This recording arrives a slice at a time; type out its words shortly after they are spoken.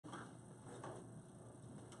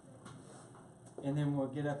and then we'll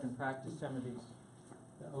get up and practice some of these,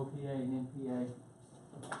 the OPA and NPA.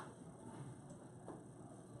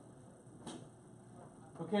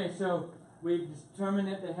 Okay, so we've determined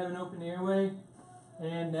that they have an open airway,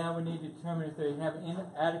 and now we need to determine if they have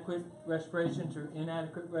inadequate respirations or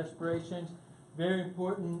inadequate respirations. Very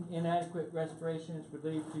important, inadequate respirations would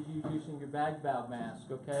lead to you using your bag valve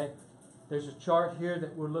mask, okay? There's a chart here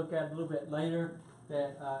that we'll look at a little bit later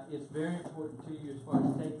that is very important to you as far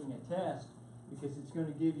as taking a test, because it's going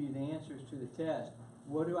to give you the answers to the test.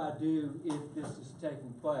 What do I do if this is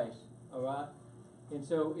taking place, all right? And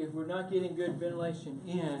so if we're not getting good ventilation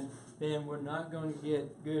in, then we're not going to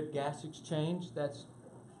get good gas exchange.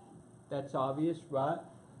 That's obvious, right?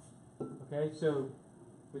 Okay, so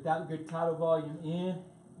without good tidal volume in,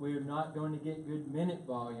 we're not going to get good minute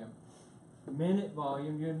volume. Minute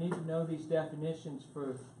volume, you'll need to know these definitions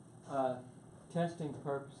for testing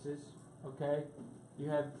purposes, okay?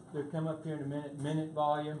 They'll come up here in a minute. Minute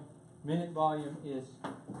volume. Minute volume is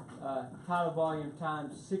tidal volume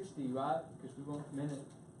times 60, right? Because we want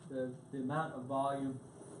the amount of volume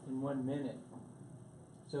in 1 minute.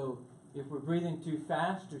 So if we're breathing too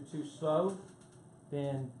fast or too slow,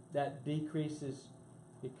 then that decreases,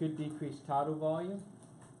 it could decrease tidal volume,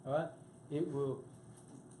 all right? It will,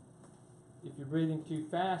 if you're breathing too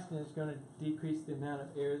fast, then it's going to decrease the amount of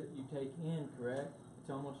air that you take in, correct? It's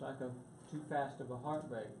almost like too fast of a heart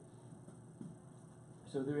rate.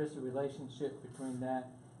 So there is a relationship between that.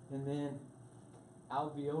 And then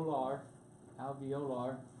alveolar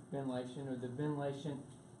ventilation, or the ventilation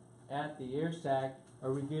at the air sac,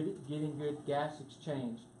 are we getting good gas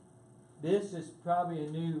exchange? This is probably a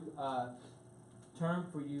new term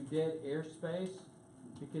for you, dead airspace,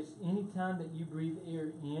 because anytime that you breathe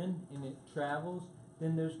air in and it travels,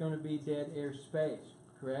 then there's going to be dead air space,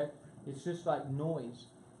 correct? It's just like noise.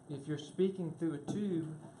 If you're speaking through a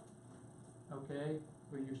tube, okay,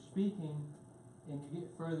 where you're speaking and you get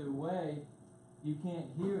further away, you can't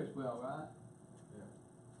hear as well, right? Yeah.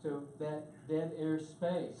 So that dead air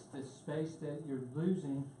space, the space that you're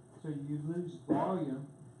losing, so you lose volume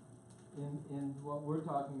in what we're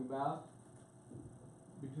talking about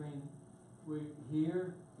between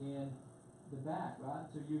here and the back, right?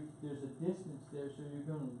 So there's a distance there, so you're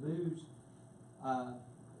going to lose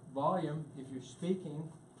volume if you're speaking,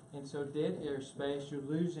 and so dead air space, you're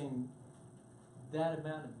losing that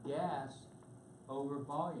amount of gas over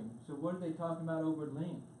volume. So what are they talking about over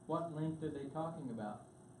length? What length are they talking about?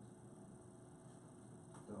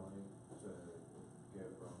 The length to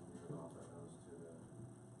get from your mouth or nose to the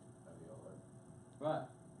alveolar. Right.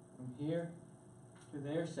 From here to the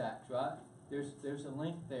air sacs, right? There's a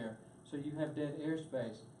length there. So you have dead air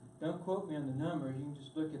space. Don't quote me on the number. You can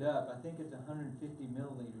just look it up. I think it's 150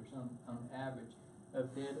 milliliters on average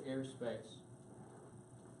of dead air space.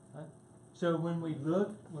 Right? So when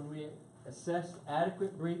we assess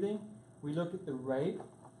adequate breathing, we look at the rate,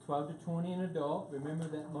 12 to 20 in adult. Remember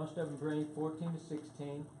that most of them breathe 14 to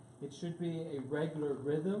 16. It should be a regular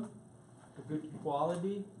rhythm, a good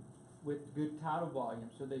quality with good tidal volume.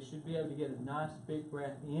 So they should be able to get a nice big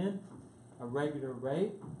breath in, a regular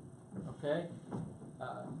rate, okay?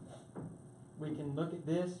 We can look at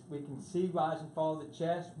this. We can see rise and fall of the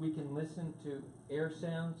chest. We can listen to air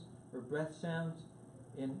sounds or breath sounds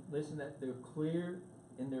and listen that they're clear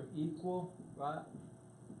and they're equal, right?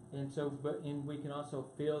 And so, and we can also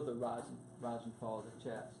feel the rise and fall of the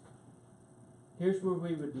chest. Here's where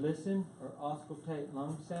we would listen or auscultate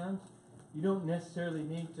lung sounds. You don't necessarily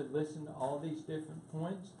need to listen to all these different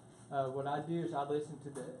points. What I do is I listen to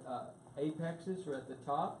the apexes or at the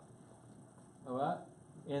top, all right?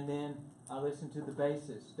 And then I listen to the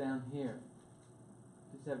bases down here.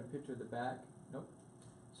 Just have a picture of the back. Nope.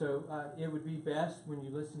 So it would be best when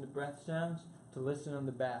you listen to breath sounds to listen on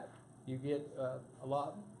the back. You get a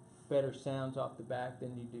lot better sounds off the back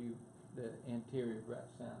than you do the anterior breath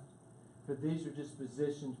sounds. But these are just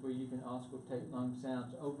positions where you can auscultate lung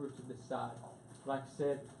sounds over to the side. Like I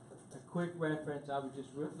said, a quick reference, I would just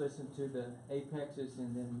listen to the apexes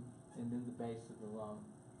and then the base of the lung.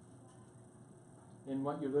 And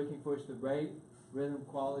what you're looking for is the rate, rhythm,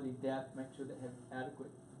 quality, depth. Make sure they have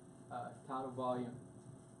adequate tidal volume.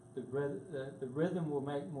 The rhythm will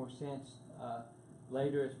make more sense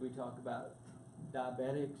later as we talk about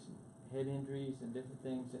diabetics, head injuries, and different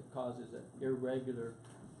things that causes an irregular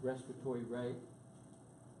respiratory rate.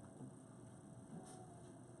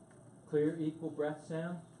 Clear, equal breath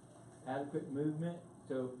sound, adequate movement.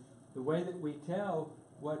 So the way that we tell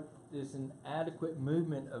what is an adequate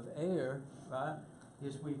movement of air, right,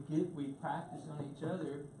 is we practice on each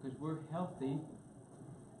other because we're healthy,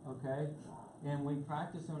 okay, and we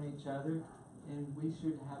practice on each other and we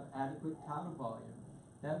should have adequate tidal volume.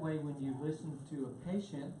 That way, when you listen to a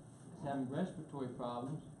patient that's having respiratory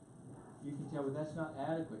problems, you can tell, well, that's not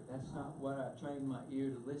adequate. That's not what I trained my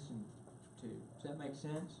ear to listen to. Does that make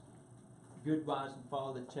sense? Good rise and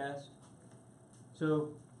fall of the chest.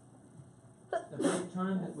 So, the big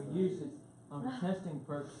term that we use is, on testing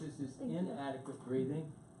purposes, is inadequate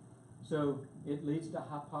breathing. So, it leads to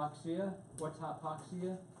hypoxia. What's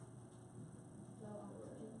hypoxia?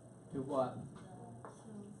 To what?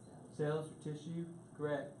 Cells or tissue?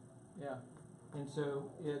 Correct. Yeah. And so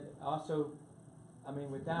it also, I mean,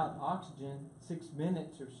 without oxygen, 6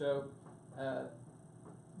 minutes or so,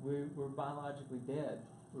 we're biologically dead.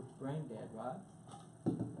 We're brain dead, right?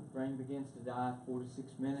 Brain begins to die 4 to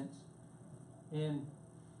 6 minutes. And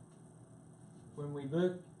when we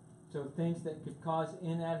look, so things that could cause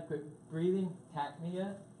inadequate breathing,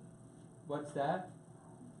 tachypnea. What's that?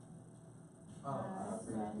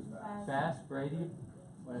 Fast, Brady.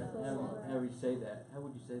 How would you say that? How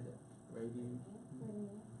would you say that? Brady.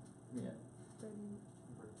 Yeah.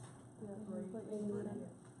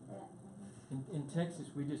 In Texas,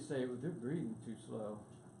 we just say, well, they're breathing too slow.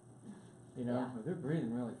 You know, or they're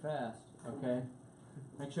breathing really fast. Okay.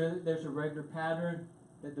 Make sure that there's a regular pattern,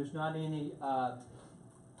 that there's not any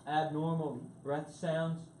abnormal breath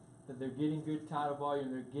sounds, that they're getting good tidal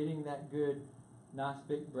volume, they're getting that good, nice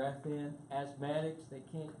big breath in. Asthmatics, they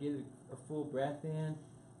can't get a full breath in.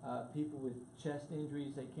 People with chest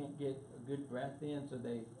injuries, they can't get a good breath in, so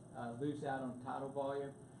they lose out on tidal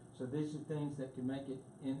volume. So these are things that can make it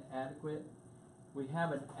inadequate. We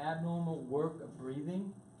have an abnormal work of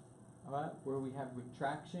breathing, all right, where we have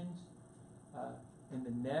retractions in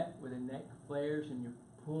the neck, where the neck flares and you're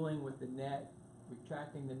pulling with the neck,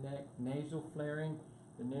 retracting the neck, nasal flaring.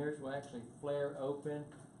 The nares will actually flare open.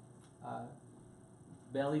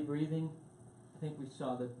 Belly breathing. I think we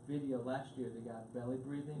saw the video last year, the guy belly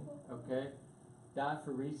breathing, okay?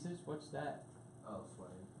 Diaphoresis, what's that? Oh,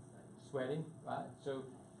 sweating. Sweating, right? So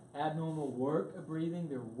abnormal work of breathing,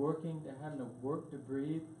 they're working, they're having to work to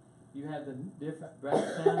breathe. You have the different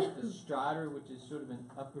breath sounds, the stridor, which is sort of an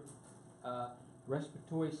upper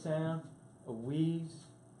respiratory sound, a wheeze,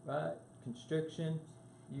 right? Constriction.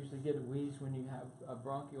 You usually get a wheeze when you have a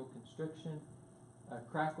bronchial constriction.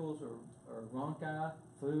 Crackles or rhonchi,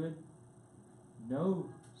 fluid. No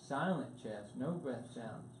silent chest, no breath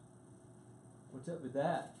sounds. What's up with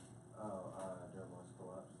that? Dermoid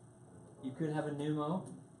collapse. You could have a pneumo.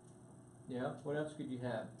 Yeah. What else could you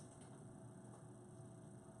have?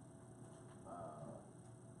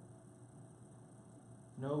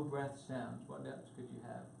 No breath sounds. What else could you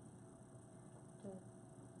have?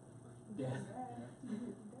 Death.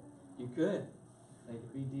 You could. They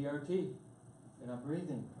could be DRT. They're not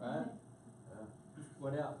breathing, right?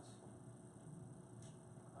 What else?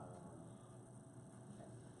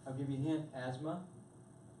 I'll give you a hint. Asthma?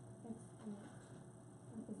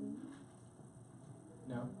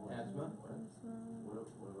 No, asthma.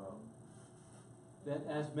 What about? That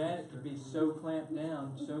asthmatic could be so clamped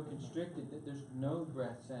down, so constricted that there's no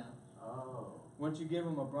breath sound. Oh. Once you give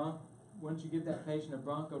them once you give that patient a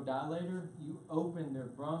bronchodilator, you open their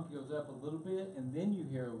bronchioles up a little bit, and then you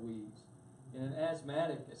hear a wheeze. In an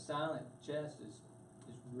asthmatic, a silent chest is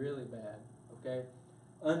really bad. Okay,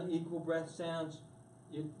 unequal breath sounds.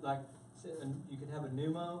 You could have a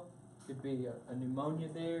pneumo, could be a pneumonia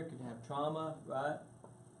there, could have trauma, right?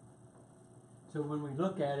 So when we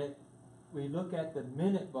look at it, we look at the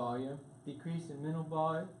minute volume. Decrease in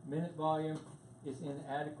minute volume is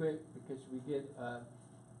inadequate because we get a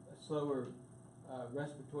slower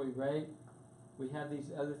respiratory rate. We have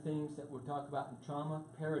these other things that we'll talk about in trauma.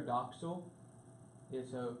 Paradoxal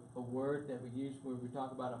is a word that we use where we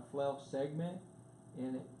talk about a flail segment,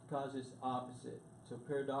 and it causes opposite. So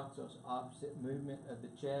paradoxal is opposite movement of the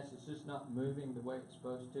chest. It's just not moving the way it's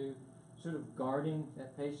supposed to. Sort of guarding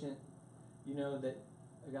that patient, you know, that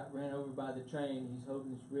got ran over by the train. He's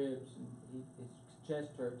holding his ribs and his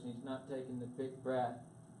chest hurts and he's not taking the big breath.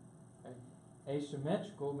 Okay.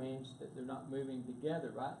 Asymmetrical means that they're not moving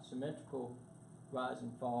together, right? Symmetrical rise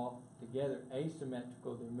and fall together.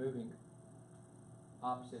 Asymmetrical, they're moving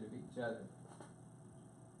opposite of each other.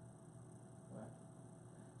 Right.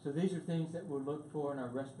 So these are things that we'll look for in our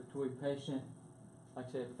respiratory patient. Like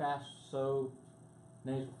I said, fast, slow,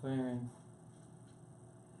 nasal flaring,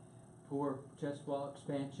 poor chest wall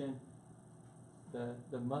expansion,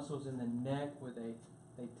 the muscles in the neck where they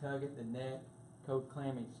tug at the neck, cold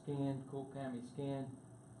clammy skin,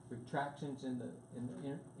 retractions in the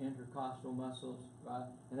intercostal muscles, right?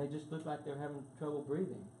 And they just look like they're having trouble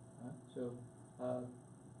breathing. Right? So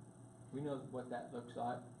we know what that looks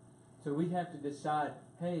like. So we have to decide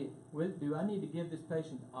hey, do I need to give this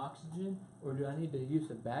patient oxygen or do I need to use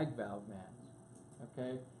a bag valve mask?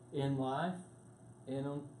 Okay, in life,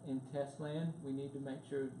 in test land, we need to make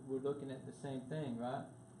sure we're looking at the same thing, right?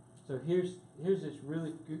 So here's this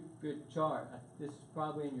really good chart. This is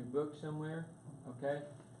probably in your book somewhere, okay?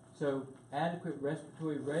 So adequate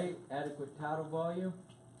respiratory rate, adequate tidal volume,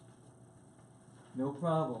 no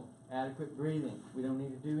problem. Adequate breathing, we don't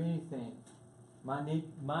need to do anything. Might need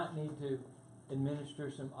to administer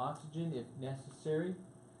some oxygen if necessary.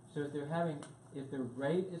 So if their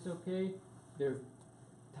rate is okay, their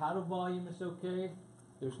tidal volume is okay,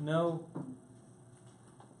 there's no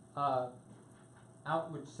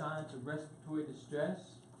outward signs of respiratory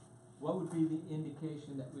distress, what would be the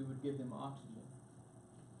indication that we would give them oxygen?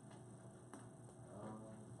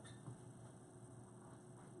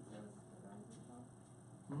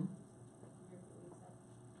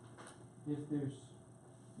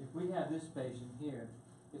 If we have this patient here,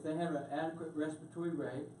 if they have an adequate respiratory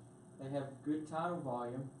rate, they have good tidal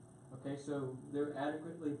volume, okay, so they're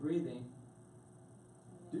adequately breathing,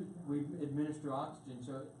 we administer oxygen.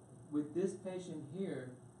 So with this patient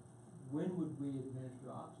here, when would we administer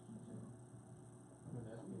oxygen to them?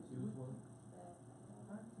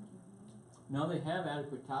 No, they have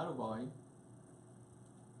adequate tidal volume.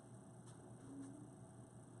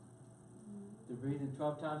 They're breathing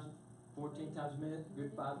 12 times, 14 times a minute,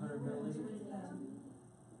 good 500 milliliters.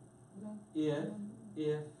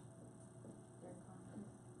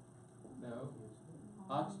 No,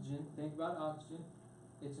 oxygen, think about oxygen.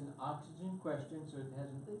 It's an oxygen question, so it has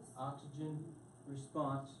an oxygen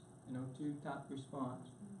response, an O2 type response.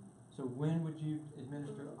 So when would you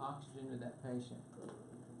administer oxygen to that patient?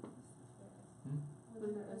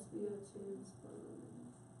 When their SpO2 is below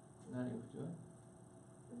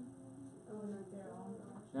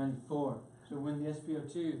 94. So when the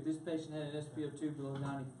SpO2, if this patient had an SpO2 below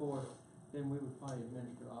 94, then we would probably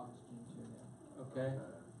administer oxygen to them. Okay?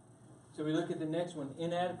 So we look at the next one.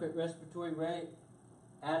 Inadequate respiratory rate,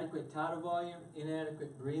 adequate tidal volume,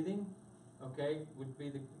 inadequate breathing, okay, would be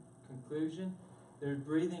the conclusion. They're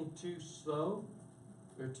breathing too slow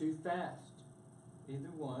or too fast.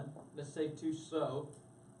 Either one. Let's say too slow.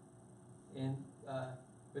 And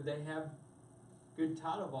but they have good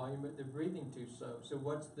tidal volume, but they're breathing too slow. So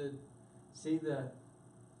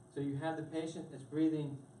so you have the patient that's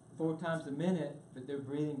breathing 4 times a minute, but they have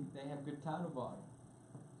good tidal volume.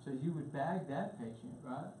 So you would bag that patient,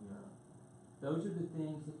 right? Yeah. Those are the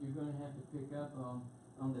things that you're going to have to pick up on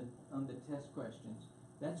the test questions.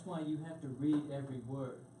 That's why you have to read every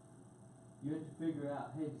word. You have to figure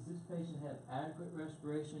out, hey, does this patient have adequate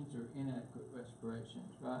respirations or inadequate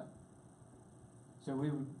respirations, right? So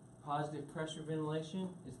positive pressure ventilation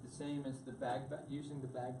is the same as using the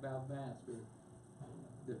bag valve mask or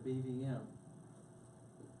the BVM.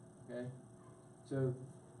 Okay? So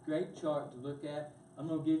great chart to look at. I'm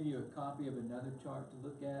going to give you a copy of another chart to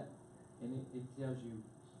look at, and it tells you,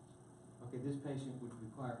 okay, this patient would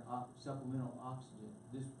require supplemental oxygen.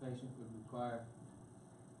 This patient would require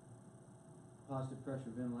positive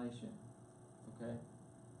pressure ventilation. Okay?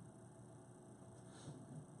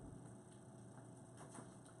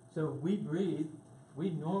 So we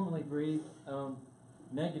normally breathe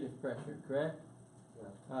negative pressure, correct?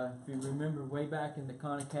 Yeah. If you remember way back in the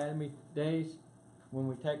Khan Academy days, when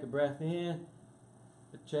we take a breath in,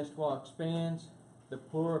 the chest wall expands, the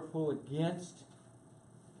pleura pull against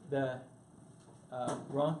the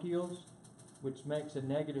bronchioles, which makes a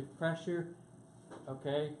negative pressure,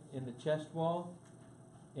 okay, in the chest wall.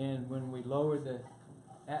 And when we lower the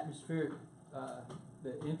atmospheric,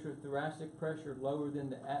 the intrathoracic pressure lower than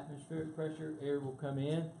the atmospheric pressure, air will come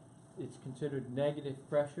in. It's considered negative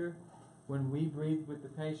pressure. When we breathe with the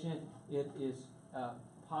patient, it is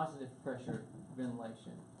positive pressure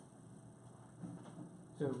ventilation.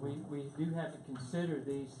 So we do have to consider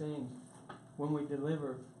these things. When we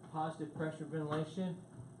deliver positive pressure ventilation,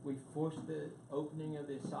 we force the opening of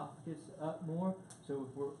the esophagus up more. So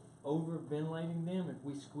if we're over ventilating them, if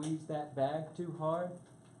we squeeze that bag too hard,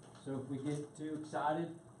 so if we get too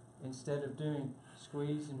excited, instead of doing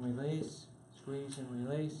squeeze and release,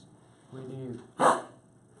 we do,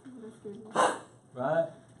 right?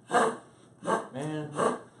 Man,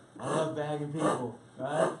 I love bagging people,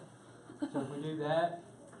 right? So if we do that,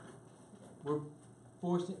 we're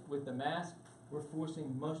forcing, with the mask, we're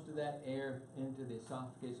forcing most of that air into the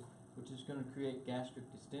esophagus, which is going to create gastric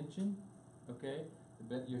distension, okay?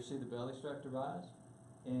 You'll see the belly start to rise.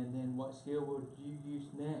 And then what skill would you use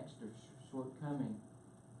next, or shortcoming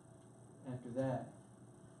after that?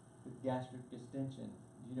 With gastric distension,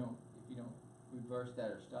 if you don't reverse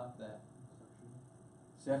that or stop that.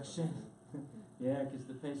 Suction. Yeah, because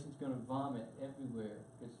the patient's going to vomit everywhere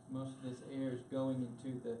because most of this air is going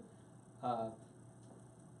into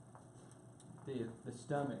the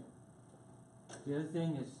stomach. The other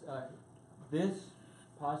thing is this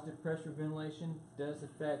positive pressure ventilation does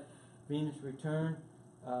affect venous return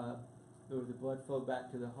or the blood flow back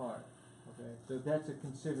to the heart. Okay, so that's a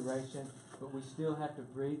consideration, but we still have to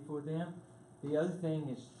breathe for them. The other thing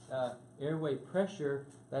is airway pressure.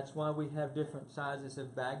 That's why we have different sizes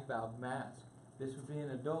of bag valve mask. This would be an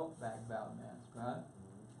adult bag valve mask, right?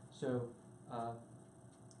 So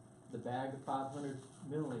the bag of 500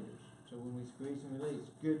 milliliters. So when we squeeze and release,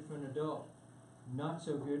 good for an adult, not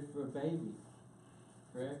so good for a baby,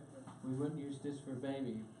 correct? We wouldn't use this for a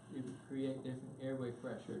baby. It would create different airway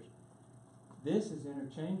pressures. This is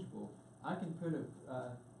interchangeable. I can put a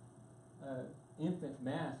infant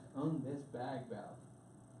mask on this bag valve,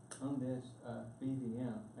 on this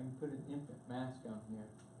BVM. I can put an infant mask on here,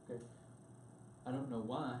 okay? I don't know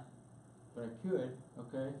why, but I could,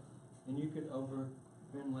 okay? And you could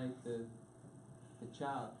over-ventilate the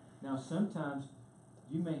child. Now sometimes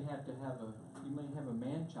you may have a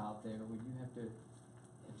man-child there where you have to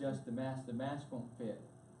adjust the mask. The mask won't fit.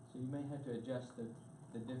 So you may have to adjust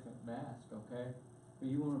the different mask, okay? But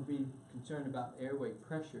you want to be concerned about airway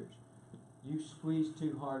pressures. You squeeze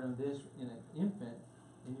too hard on this in an infant,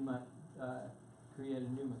 and you might create a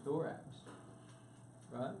pneumothorax,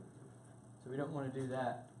 right? So we don't want to do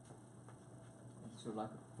that. It's sort of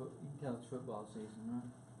like you can tell it's football season, right?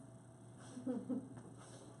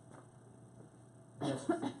 Yes,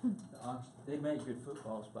 they make good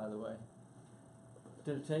footballs, by the way.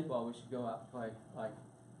 To the tape ball, we should go out and play like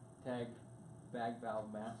tag bag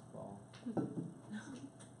valve basketball.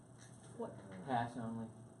 What? Pass only.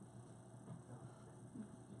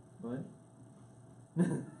 What?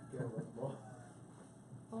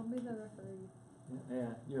 I'll be the referee.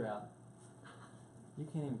 Yeah, you're out. You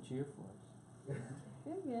can't even cheer for us.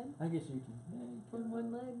 Yeah, again. I guess you can. Yeah, you can. On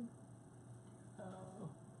one leg.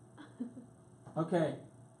 Oh. Okay,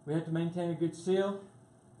 we have to maintain a good seal,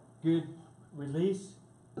 good release,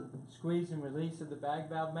 squeeze and release of the bag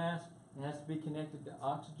valve mask. It has to be connected to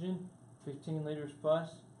oxygen, 15 liters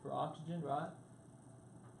plus for oxygen, right?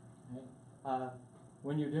 Okay.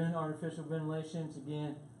 When you're doing artificial ventilations,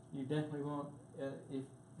 again, you definitely want, if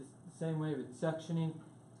the same way with suctioning,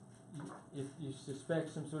 if you suspect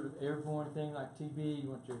some sort of airborne thing like TB, you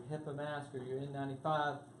want your HEPA mask or your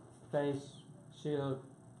N95, face, shield,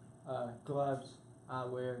 gloves,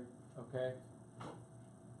 eyewear, okay?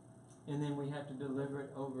 And then we have to deliver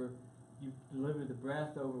it over, you deliver the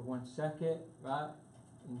breath over 1 second, right?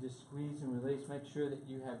 And just squeeze and release. Make sure that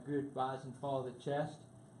you have good rise and fall of the chest.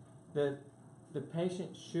 The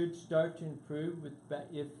patient should start to improve with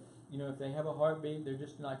if they have a heartbeat, they're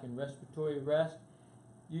just like in respiratory rest.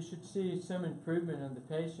 You should see some improvement in the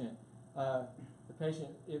patient. The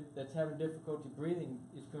patient that's having difficulty breathing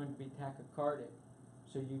is going to be tachycardic.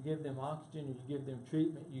 So you give them oxygen or you give them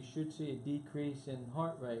treatment, you should see a decrease in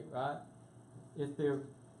heart rate, right? If they're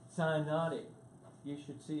cyanotic, you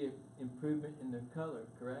should see an improvement in their color,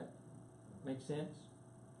 correct? Make sense?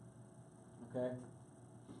 Okay.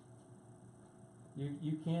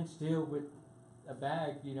 You can still, with a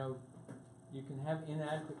bag, you can have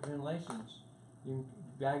inadequate ventilations. You can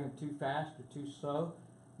bag them too fast or too slow.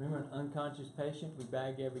 Remember an unconscious patient, we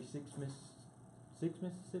bag every 6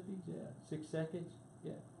 Mississippis? Yeah, 6 seconds?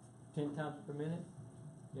 Yeah, 10 times per minute?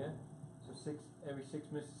 Yeah, so every 6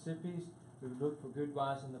 Mississippis, we would look for good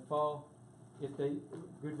rise in the fall.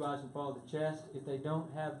 Good rise and fall of the chest. If they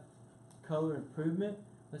don't have color improvement,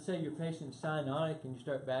 let's say your patient's cyanotic and you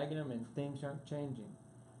start bagging them and things aren't changing.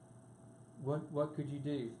 What could you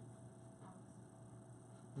do?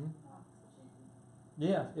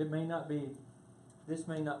 Yeah, this may not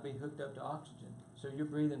be hooked up to oxygen. So you're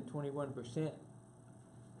breathing 21%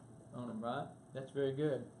 on them, right? That's very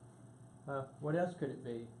good. What else could it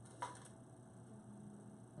be?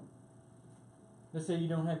 Let's say you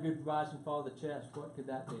don't have good rise and fall of the chest. What could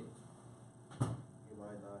that be? You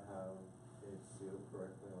might not have it sealed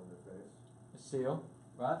correctly on the face. A seal,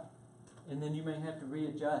 right? And then you may have to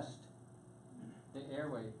readjust the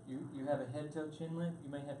airway. You have a head tilt chin lift,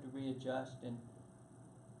 you may have to readjust and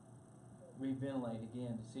reventilate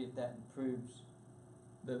again to see if that improves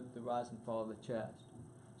the rise and fall of the chest.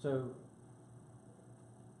 So,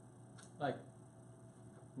 like,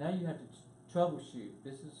 now you have to troubleshoot.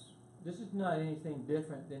 This is not anything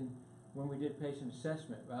different than when we did patient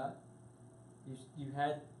assessment, right? You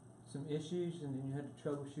had some issues and then you had to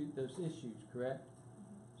troubleshoot those issues, correct?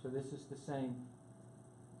 So this is the same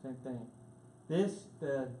thing. This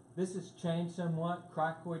has changed somewhat.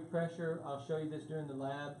 Cricoid pressure, I'll show you this during the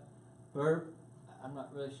lab. Burp, I'm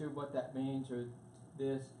not really sure what that means or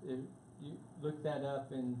this. You look that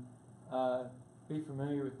up and be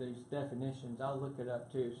familiar with these definitions. I'll look it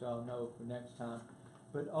up too, so I'll know for next time.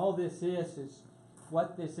 But all this is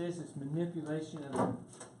what this is manipulation of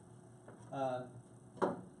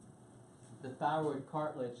the thyroid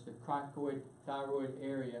cartilage, the cricoid thyroid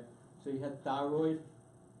area. So you have thyroid,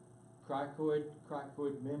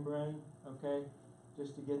 cricoid membrane, okay,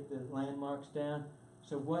 just to get the landmarks down.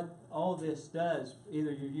 So what all this does,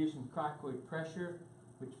 either you're using cricoid pressure,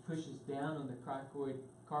 which pushes down on the cricoid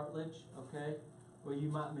cartilage, okay, or you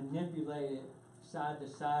might manipulate it side to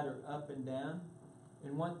side or up and down.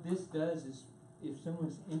 And what this does is, if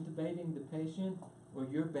someone's intubating the patient or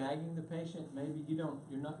you're bagging the patient, maybe you're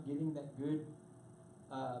not getting that good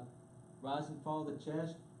rise and fall of the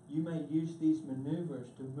chest, you may use these maneuvers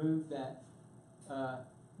to move that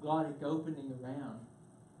glottic opening around.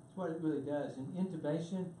 That's what it really does. In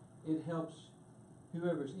intubation, it helps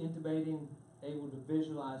whoever's intubating able to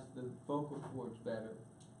visualize the vocal cords better.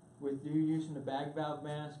 With you using a bag valve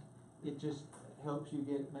mask, it just helps you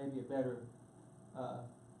get maybe a better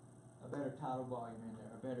tidal volume in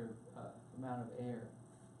there, a better amount of air.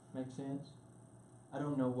 Make sense? I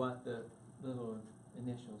don't know what the little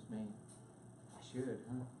initials mean. I should,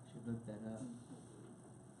 huh? I should look that up.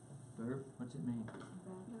 Verb? What's it mean?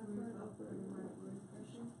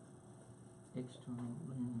 External.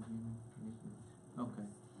 Okay.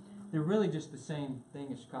 They're really just the same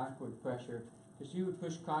thing as cricoid pressure, because you would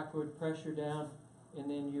push cricoid pressure down, and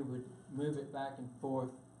then you would move it back and forth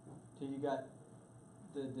till you got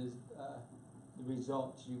the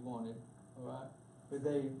results you wanted. All right, but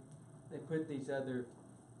they put these other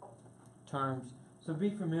terms, so be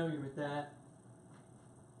familiar with that.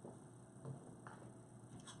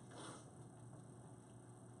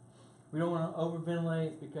 We don't want to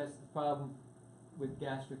overventilate because of the problem with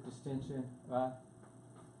gastric distension, right?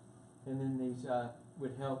 And then these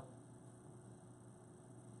would help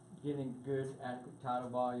getting good, adequate tidal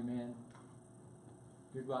volume in,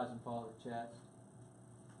 good rise and fall of the chest.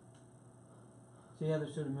 See how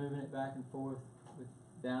they're sort of moving it back and forth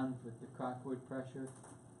down with the cricoid pressure?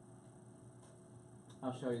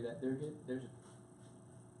 I'll show you that. There's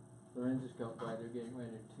a laryngoscope right. They're getting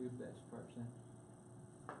ready to tube this person.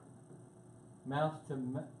 Mouth to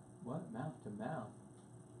what? Mouth to mouth.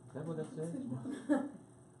 Is that what that says?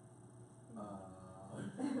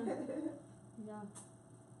 Yeah.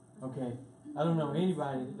 Okay. I don't know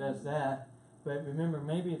anybody that does that, but remember,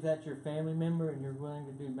 maybe if that's your family member and you're willing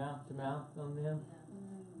to do mouth to mouth on them.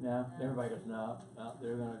 No, everybody goes no.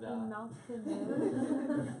 They're gonna die. Mouth to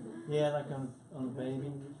nose. Yeah, like on a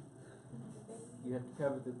baby, you have to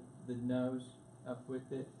cover the nose up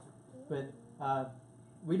with it. But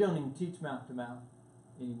we don't even teach mouth to mouth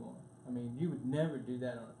anymore. I mean, you would never do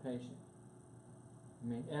that on a patient. I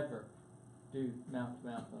mean, ever do mouth to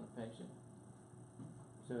mouth on a patient.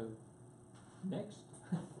 So, next,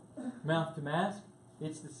 mouth to mask.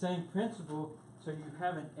 It's the same principle. So you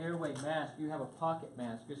have an airway mask. You have a pocket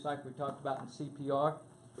mask, just like we talked about in CPR.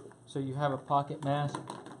 So you have a pocket mask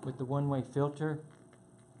with the one-way filter.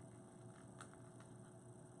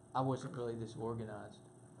 I wasn't really this organized.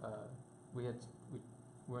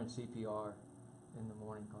 We're in CPR in the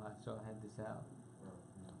morning class, so I had this out.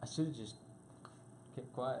 I should have just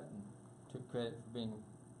kept quiet and took credit for being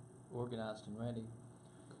organized and ready.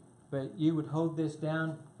 But you would hold this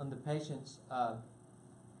down on the patient's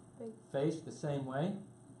face the same way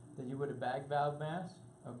that you would a bag valve mask,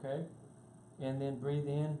 okay? And then breathe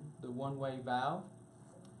in the one-way valve.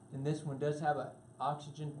 And this one does have an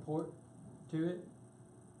oxygen port to it,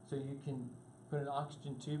 so you can put an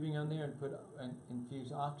oxygen tubing on there and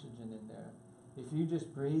infuse oxygen in there. If you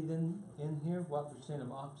just breathe in here, what %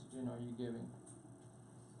 of oxygen are you giving?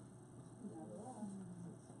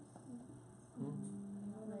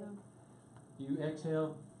 You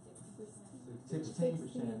exhale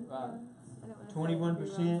 16%, right?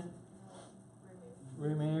 21%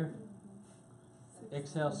 room air.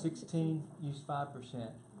 Exhale 16, use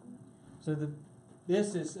 5%. So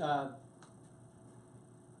this is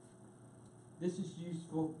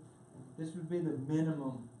useful. This would be the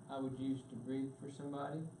minimum I would use to breathe for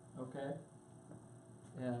somebody. Okay.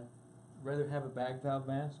 Yeah. Rather have a bag valve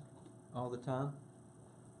mask all the time.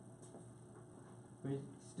 But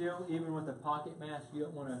still, even with a pocket mask, you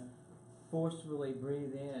don't want to forcefully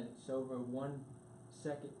breathe in. It's over a 1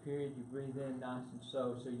 second period. You breathe in nice and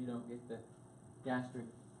slow, so you don't get the gastric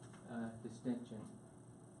distension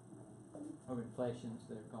or inflations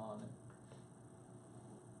that are gone.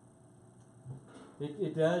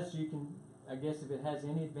 It does. You can. I guess if it has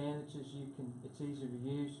any advantages, it's easier to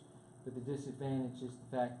use. But the disadvantage is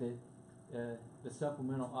the fact that the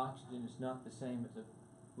supplemental oxygen is not the same as it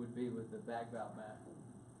would be with the bag valve mask.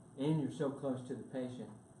 And you're so close to the patient.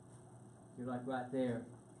 You're like right there.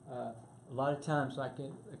 A lot of times,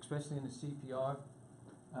 especially in the CPR,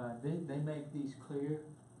 they make these clear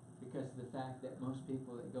because of the fact that most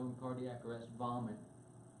people that go in cardiac arrest vomit.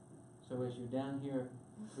 So as you're down here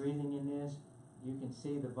breathing in this, you can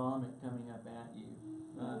see the vomit coming up at you.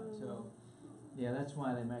 So, yeah, that's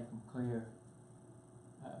why they make them clear.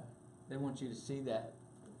 They want you to see that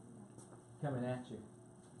coming at you.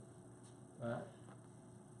 Right?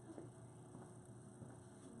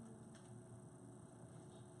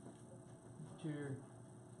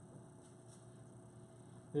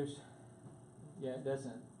 It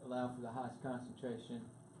doesn't allow for the highest concentration,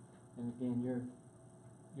 and again,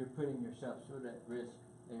 you're putting yourself sort of at risk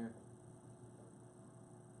there.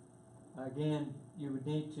 Again, you would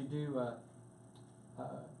need to do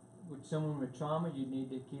with someone with trauma. You need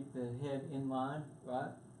to keep the head in line,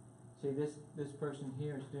 right? See, this person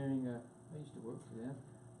here is doing I used to work for them,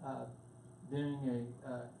 doing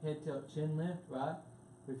a head tilt chin lift, right?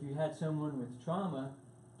 But if you had someone with trauma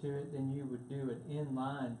to it, then you would do an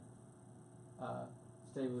in-line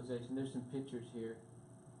stabilization. There's some pictures here.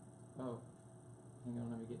 Oh, hang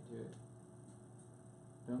on, let me get to it.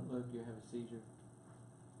 Don't look, you have a seizure.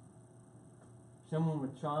 Someone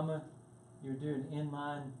with trauma, you would do an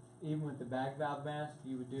in-line, even with the bag valve mask,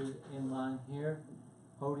 you would do it in-line here,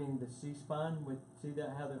 holding the C-spine. See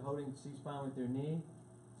that how they're holding C-spine with their knee?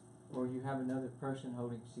 Or you have another person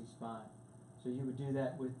holding C-spine. So you would do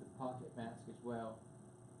that with the pocket mask as well.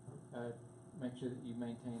 Make sure that you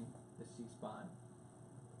maintain the C-spine.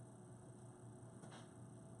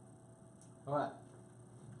 All right.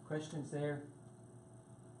 Questions there?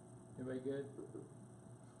 Everybody good?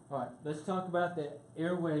 All right. Let's talk about the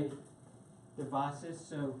airway devices.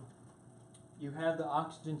 So you have the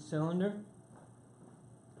oxygen cylinder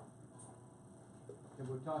that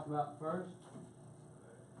we'll talk about first.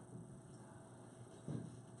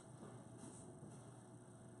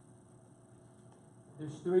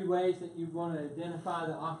 There's three ways that you want to identify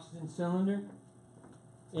the oxygen cylinder.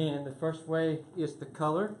 And the first way is the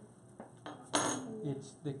color.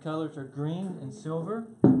 The colors are green and silver,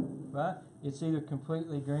 right? It's either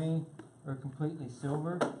completely green or completely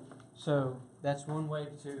silver. So that's one way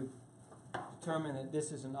to determine that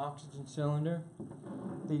this is an oxygen cylinder.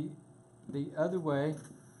 The other way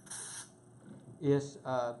is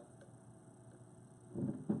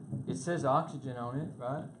it says oxygen on it,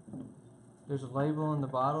 right? There's a label on the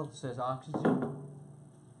bottle that says oxygen.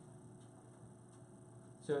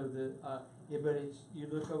 So but you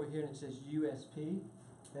look over here and it says USP.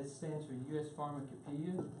 That stands for U.S.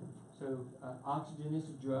 Pharmacopoeia. So oxygen is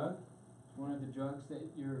a drug. It's one of the drugs that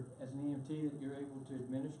as an EMT, that you're able to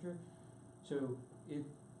administer. So it,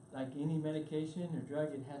 like any medication or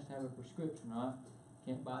drug, it has to have a prescription, right?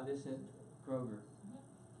 Can't buy this at Kroger.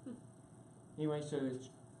 Anyway, so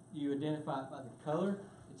you identify it by the color.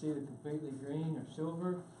 It's either completely green or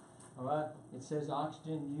silver. All right. It says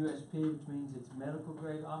oxygen USP, which means it's medical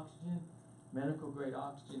grade oxygen. Medical grade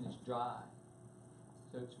oxygen is dry,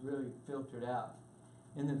 so it's really filtered out.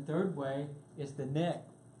 And the third way is the neck,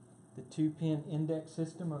 the 2-pin index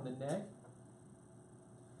system on the neck.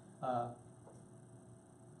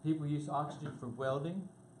 People use oxygen for welding,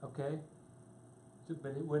 okay? So,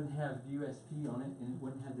 but it wouldn't have USP on it, and it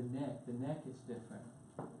wouldn't have the neck. The neck is different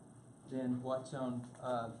than what's on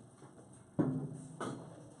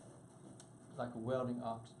like a welding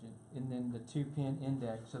oxygen. And then the 2-pin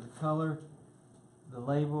index. So the color, the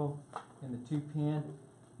label, and the 2-pin.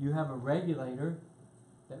 You have a regulator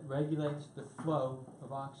that regulates the flow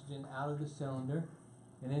of oxygen out of the cylinder,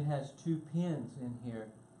 and it has 2 pins in here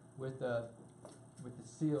with the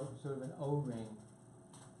seal, sort of an O-ring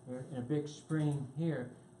here, and a big spring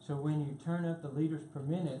here. So when you turn up the liters per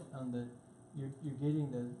minute on you're getting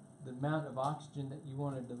the amount of oxygen that you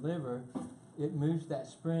want to deliver. It moves that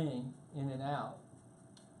spring in and out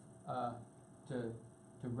to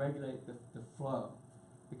regulate the flow,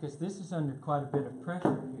 because this is under quite a bit of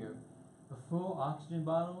pressure here. A full oxygen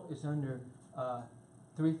bottle is under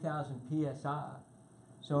 3,000 psi.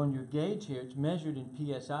 So on your gauge here, it's measured in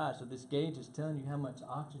psi. So this gauge is telling you how much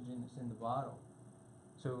oxygen is in the bottle.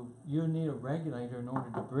 So you'll need a regulator in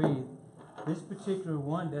order to breathe. This particular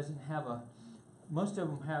one doesn't have a. Most of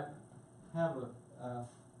them have a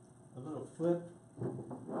little flip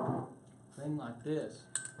thing like this,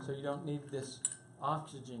 so you don't need this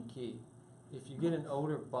oxygen key. If you get an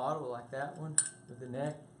older bottle like that one with the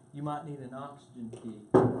neck, you might need an oxygen key,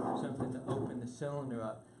 something to open the cylinder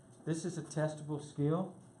up. This is a testable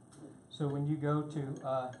skill, so when you go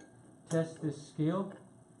to test this skill,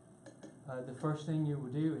 the first thing you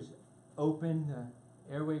will do is open the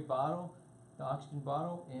airway bottle, the oxygen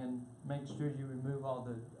bottle, and make sure you remove all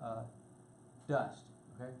the dust.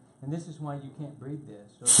 Okay, and this is why you can't breathe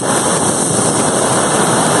this. So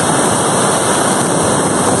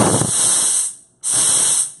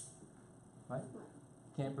right?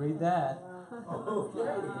 Can't breathe that.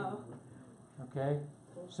 Okay,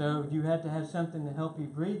 so you have to have something to help you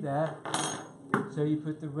breathe that. So you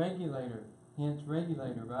put the regulator, hence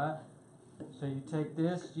regulator, right? So you take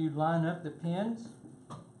this, you line up the pins,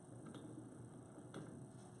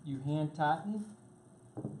 you hand tighten,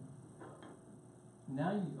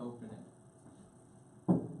 now you open it.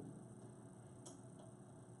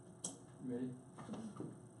 You ready?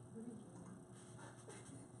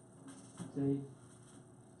 See?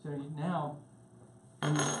 So now,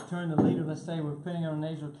 when you turn the leader, let's say we're putting on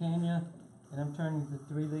a nasal cannula, and I'm turning to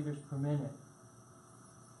 3 liters per minute.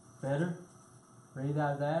 Better? Breathe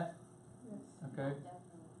out of that? Yes. Okay.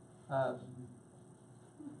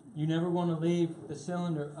 You never want to leave the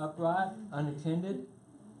cylinder upright, unattended.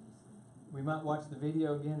 We might watch the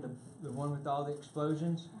video again, the one with all the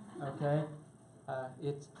explosions. Okay.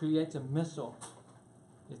 It creates a missile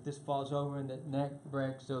if this falls over and the neck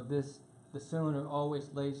breaks. So the cylinder always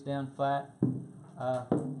lays down flat,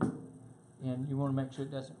 and you want to make sure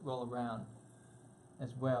it doesn't roll around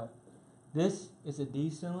as well. This is a D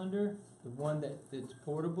cylinder, the one that's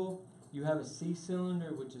portable. You have a C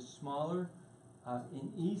cylinder, which is smaller.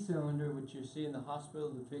 An E cylinder, which you see in the hospital,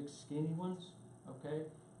 the big skinny ones. Okay.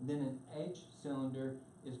 And then an H cylinder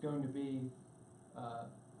is going to be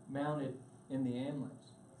mounted in the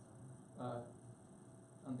ambulance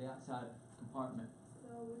on the outside compartment. So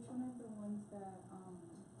which one are the ones that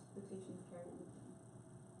the patients carry with them?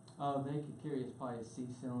 Oh, they could carry probably a C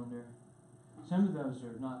cylinder. Some of those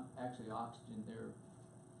are not actually oxygen; they're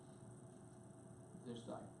just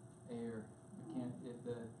like air. You can't.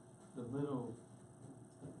 The little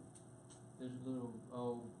there's a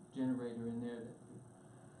little generator in there that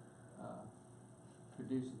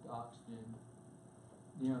produces the oxygen.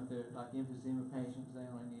 You know, if they're like emphysema patients, they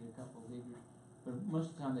only need a couple of liters. But most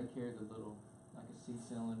of the time they carry the little, like a C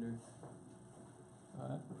cylinder.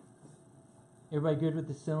 Alright. Everybody good with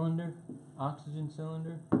the cylinder? Oxygen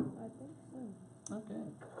cylinder? I think so. Okay.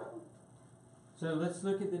 So let's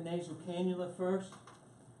look at the nasal cannula first.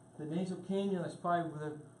 The nasal cannula is probably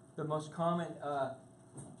the most common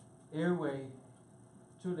airway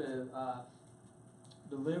to the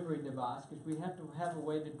delivery device, because we have to have a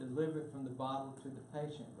way to deliver it from the bottle to the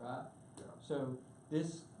patient, right? Yeah. So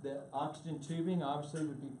the oxygen tubing obviously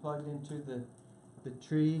would be plugged into the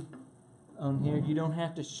tree on here. You don't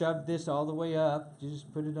have to shove this all the way up. You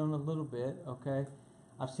just put it on a little bit, okay?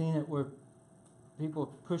 I've seen it where people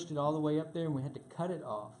pushed it all the way up there and we had to cut it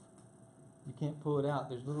off. You can't pull it out.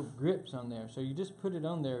 There's little grips on there. So you just put it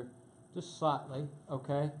on there just slightly,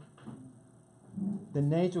 okay? The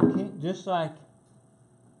nasal just like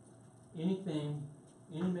anything,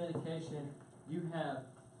 any medication, you have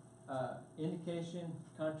indication,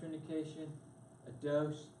 contraindication, a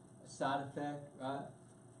dose, a side effect, right?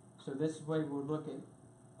 So this is the way we'll look at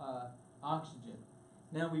oxygen.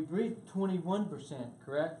 Now we breathe 21%,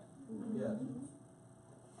 correct? Yes.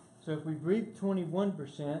 So if we breathe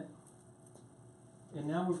 21%, and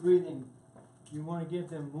now we're breathing, you want to give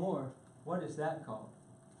them more, what is that called?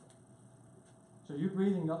 So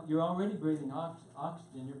you're already breathing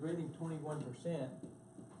oxygen, you're breathing 21%,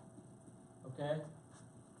 okay?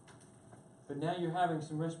 But now you're having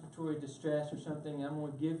some respiratory distress or something, I'm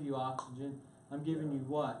going to give you oxygen. I'm giving you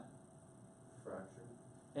what? Fraction.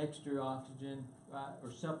 Extra oxygen, right?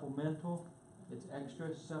 Or supplemental. It's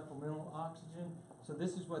extra supplemental oxygen. So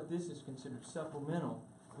this is what this is considered, supplemental.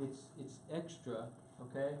 It's extra,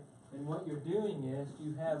 okay? And what you're doing is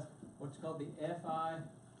you have what's called the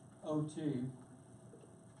FiO2,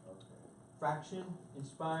 fraction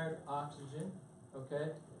inspired oxygen,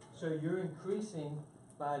 okay? So you're increasing,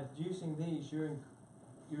 by using these, you're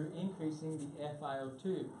increasing the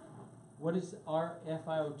FiO2. What is our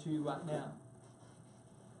FiO2 right now?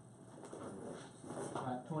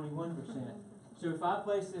 Right, 21%. So if I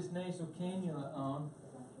place this nasal cannula on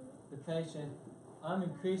the patient, I'm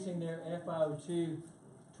increasing their FiO2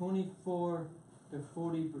 24 to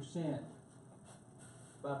 40%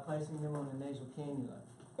 by placing them on the nasal cannula.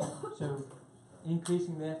 So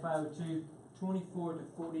increasing the FiO2 24 to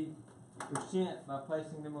 40% by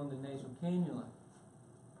placing them on the nasal cannula.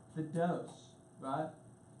 The dose, right?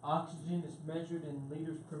 Oxygen is measured in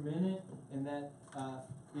liters per minute, and that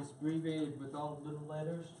is abbreviated with all the little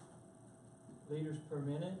letters, liters per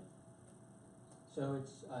minute. So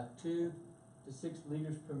it's 2 to 6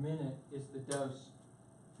 liters per minute is the dose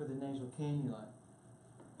for the nasal cannula.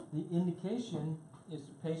 The indication is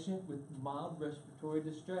the patient with mild respiratory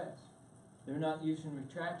distress. They're not using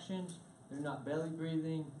retractions, they're not belly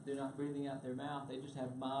breathing, they're not breathing out their mouth, they just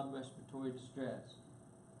have mild respiratory distress.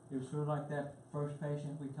 It was sort of like that first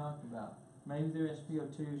patient we talked about. Maybe their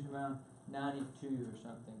SpO2 is around 92 or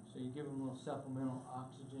something, so you give them a little supplemental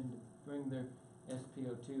oxygen to bring their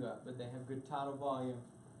SpO2 up, but they have good tidal volume,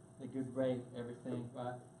 a good rate, everything,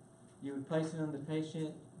 right? You would place it on the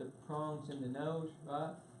patient, the prongs in the nose,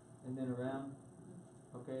 right? And then around,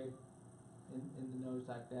 okay, in the nose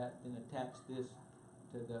like that, then attach this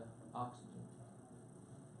to the oxygen.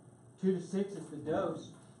 2 to 6 is the dose,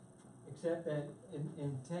 except that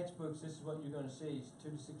in textbooks, this is what you're going to see, is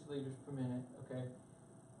 2 to 6 liters per minute, okay?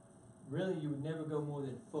 Really, you would never go more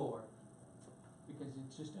than 4, because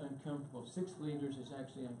it's just uncomfortable. 6 liters is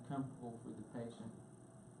actually uncomfortable for the patient.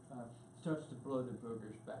 Starts to blow the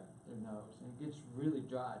boogers back their nose, and it gets really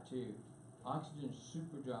dry too. Oxygen is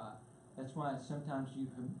super dry. That's why sometimes you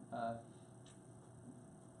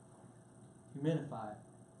humidify it.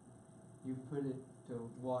 You put it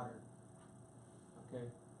to water, okay?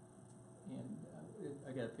 And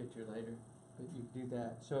I got a picture later, but you do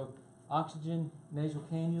that. So oxygen, nasal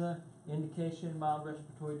cannula, indication, mild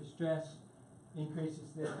respiratory distress,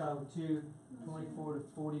 increases the FiO2 24 to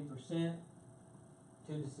 40%.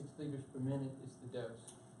 2 to 6 liters per minute is the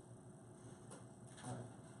dose.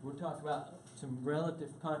 We'll talk about some relative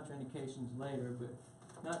contraindications later,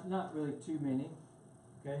 but not really too many.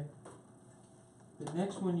 Okay. The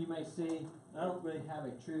next one you may see, I don't really have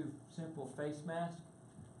a true simple face mask,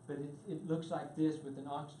 but it looks like this with an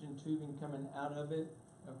oxygen tubing coming out of it.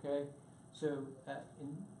 Okay. So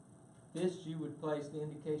in this you would place, the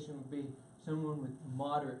indication would be someone with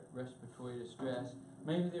moderate respiratory distress.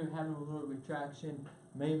 Maybe they're having a little retraction,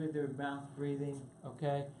 maybe they're mouth breathing,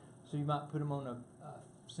 okay? So you might put them on a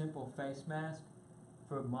simple face mask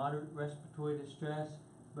for moderate respiratory distress,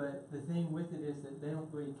 but the thing with it is that they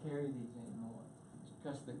don't really carry these anymore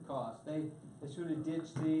because of the cost. They sort of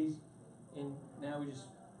ditched these, and now we just,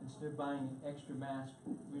 instead of buying an extra mask,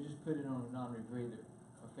 we just put it on a non-rebreather,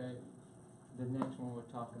 okay? The next one we'll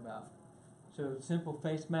talk about. So simple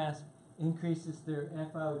face mask increases their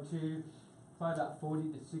FiO2 probably about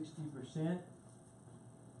 40 to 60%,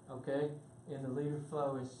 okay? And the liter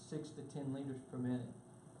flow is 6 to 10 liters per minute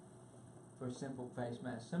for a simple face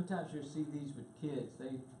mask. Sometimes you'll see these with kids.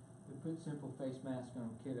 They put simple face masks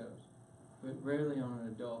on kiddos, but rarely on an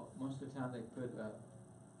adult. Most of the time they put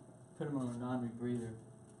them on a non-rebreather.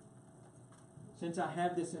 Since I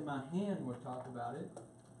have this in my hand, we'll talk about it,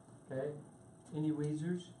 okay? Any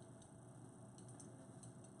wheezers?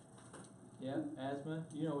 Yeah, asthma.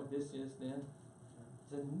 You know what this is then.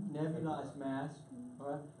 It's a nebulized mask. All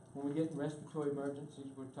right. When we get in respiratory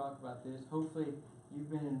emergencies, we'll talk about this. Hopefully, you've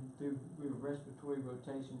been through your respiratory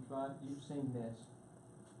rotations, right? You've seen this,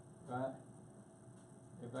 right?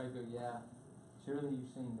 Everybody go, yeah. Surely you've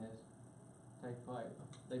seen this take place.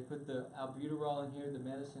 They put the albuterol in here, the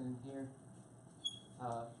medicine in here.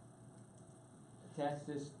 Attach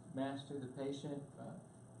this mask to the patient.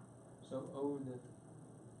 So over the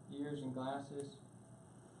ears and glasses.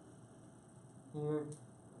 Here,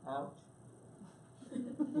 ouch.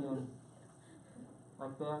 And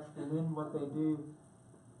like that. And then what they do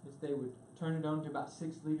is they would turn it on to about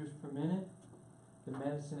 6 liters per minute. The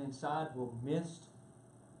medicine inside will mist.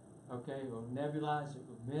 Okay, it will nebulize, it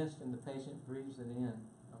will mist, and the patient breathes it in.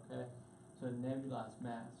 Okay, so a nebulized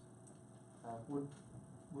mask.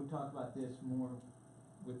 We'll talk about this more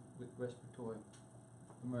with respiratory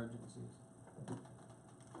emergencies.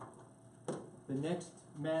 The next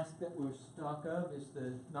mask that we'll talk of is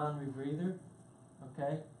the non-rebreather.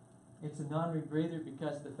 Okay, it's a non-rebreather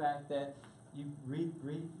because of the fact that you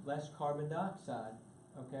breathe less carbon dioxide.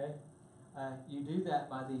 Okay, you do that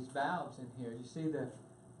by these valves in here. You see the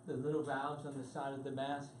little valves on the side of the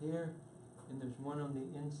mask here, and there's one on the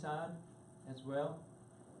inside as well.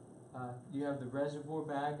 You have the reservoir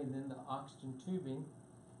bag and then the oxygen tubing.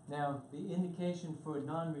 Now, the indication for a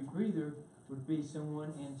non-rebreather would be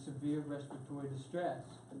someone in severe respiratory distress.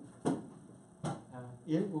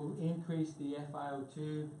 It will increase the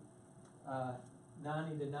FiO2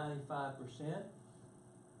 90 to 95%.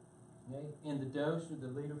 Okay? And the dose or the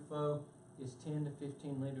liter flow is 10 to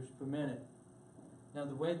 15 liters per minute. Now,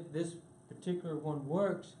 the way that this particular one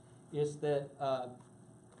works is that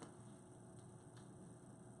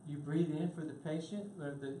you breathe in for the patient,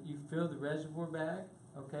 or you fill the reservoir bag,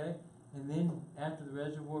 okay? And then after the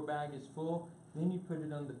reservoir bag is full, then you put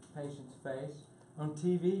it on the patient's face. On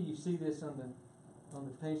TV, you see this on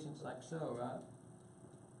the patients like so, right?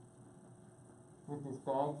 With this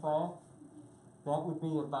bag fall. that would be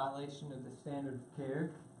a violation of the standard of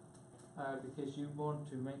care, because you want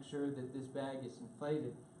to make sure that this bag is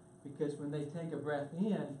inflated. Because when they take a breath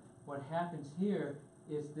in, what happens here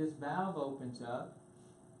is this valve opens up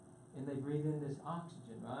and they breathe in this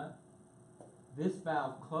oxygen, right? This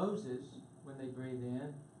valve closes when they breathe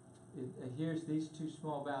in. It adheres these two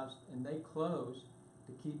small valves and they close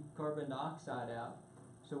to keep carbon dioxide out.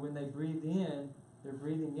 So when they breathe in, they're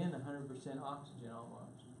breathing in 100% oxygen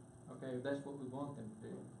almost. Okay, that's what we want them to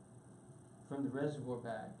do from the reservoir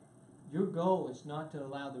bag. Your goal is not to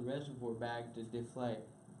allow the reservoir bag to deflate.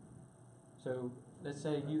 So let's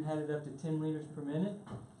say you had it up to 10 liters per minute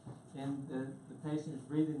and the patient is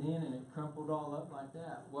breathing in and it crumpled all up like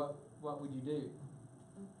that. What would you do?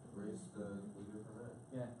 Raise the liter per minute.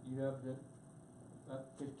 Yeah, you'd up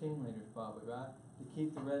 15 liters probably, right? To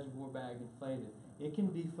keep the reservoir bag inflated. It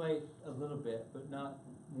can deflate a little bit, but not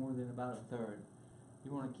more than about a third.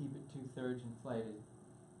 You want to keep it 2/3 inflated.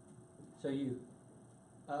 So you,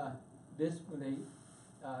 when they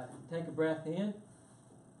take a breath in,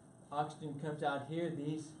 oxygen comes out here,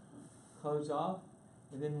 these close off,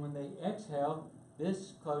 and then when they exhale,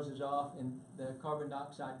 this closes off and the carbon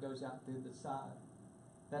dioxide goes out through the side.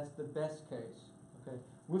 That's the best case. Okay,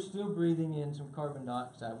 we're still breathing in some carbon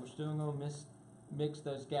dioxide. We're still going to mix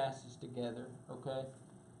those gases together. Okay,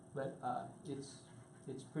 but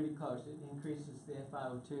it's pretty close. It increases the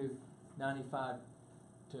FiO2 90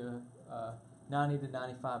 to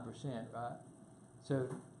 95%, right? So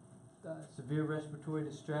severe respiratory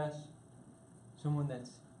distress, someone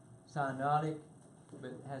that's cyanotic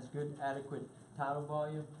but has good adequate tidal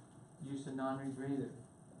volume, use a non-rebreather.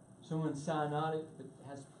 Someone cyanotic but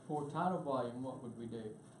has poor tidal volume, what would we do?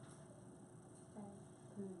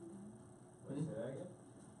 Wait, say that again?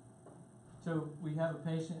 So we have a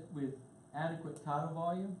patient with adequate tidal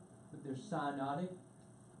volume, but they're cyanotic,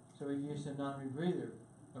 so we use a non-rebreather.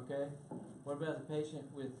 Okay. What about the patient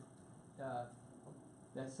with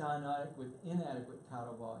that's cyanotic with inadequate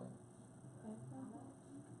tidal volume?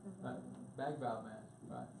 Right. Bag valve mask.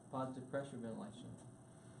 Right. Positive pressure ventilation.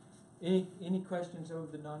 Any questions over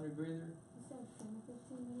the non-rebreather? You said 10 to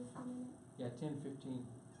 15 liters per minute? Yeah, 10-15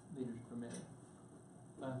 liters per minute.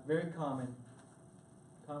 Very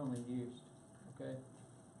commonly used. Okay.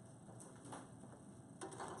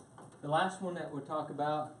 The last one that we'll talk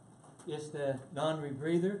about is the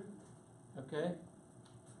non-rebreather. Okay.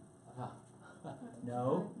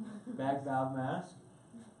 No, bag valve mask.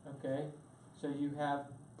 Okay. So you have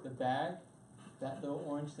the bag. That little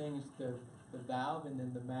orange thing is the valve, and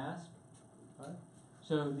then the mask. Right?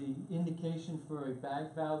 So the indication for a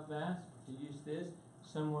bag valve mask to use this: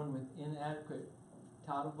 someone with inadequate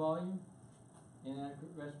tidal volume,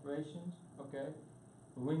 inadequate respirations. Okay.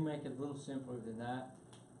 But we can make it a little simpler than that.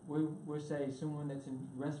 We'll say someone that's in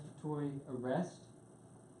respiratory arrest,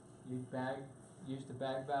 use the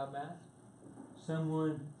bag valve mask.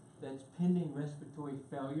 Someone that's pending respiratory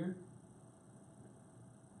failure.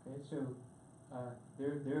 Okay, so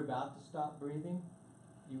they're about to stop breathing.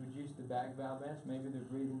 You would use the bag valve mask. Maybe they're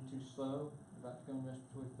breathing too slow, about to go in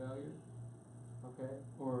respiratory failure. Okay,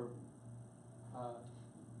 or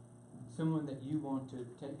someone that you want to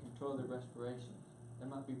take control of their respiration. They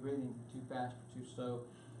might be breathing too fast or too slow,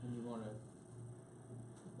 and you want to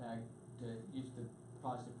use the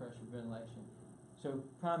positive pressure ventilation. So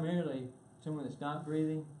primarily, someone that's not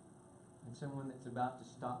breathing and someone that's about to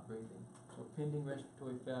stop breathing. So pending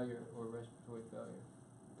respiratory failure or respiratory failure.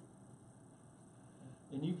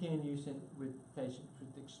 And you can use it with patients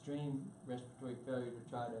with extreme respiratory failure to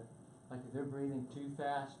try to, like if they're breathing too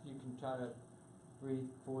fast, you can try to breathe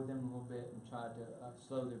for them a little bit and try to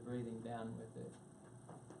slow their breathing down with it.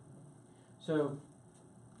 So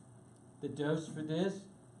the dose for this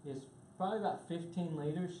is probably about 15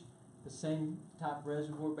 liters. The same type of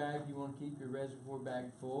reservoir bag. You want to keep your reservoir bag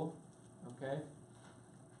full, okay?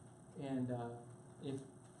 And if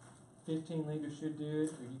 15 liters should do it,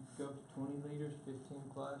 or you could go up to 20 liters, 15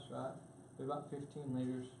 plus, right? But about 15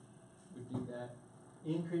 liters would do that.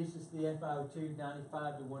 Increases the FiO2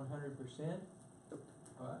 95 to 100%.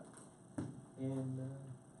 All right. And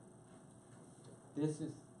this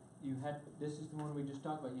is the one we just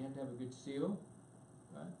talked about. You have to have a good seal,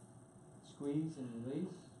 right? Squeeze and release.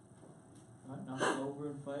 Right, not over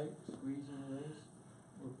inflate, squeeze and release.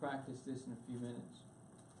 We'll practice this in a few minutes.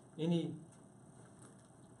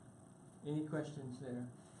 Any questions there?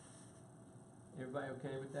 Everybody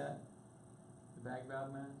okay with that? The bag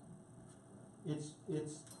valve mask?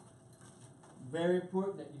 It's very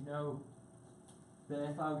important that you know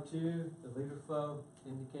the FiO2, the liter flow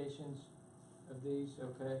indications of these.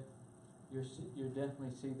 Okay, you'll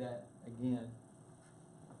definitely see that again.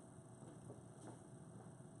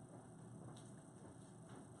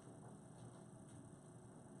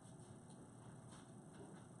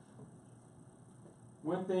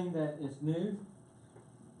 one thing that is new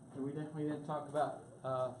that we didn't talk about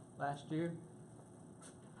last year.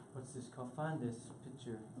 What's this called? Find this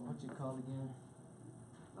picture. What's it called again?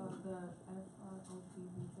 The FROTV.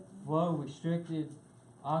 Flow restricted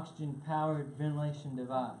oxygen powered ventilation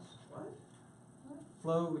device. What?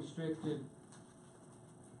 Flow restricted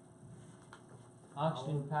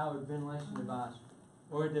oxygen powered ventilation device,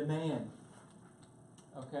 or demand.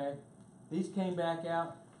 Okay? These came back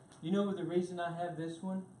out. You know the reason I have this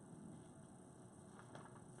one?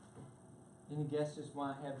 Any guesses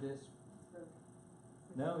why I have this?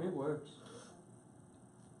 No, it works.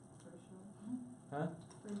 Huh?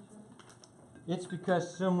 It's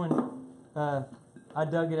because someone, I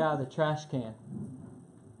dug it out of the trash can.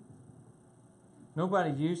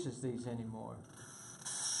 Nobody uses these anymore.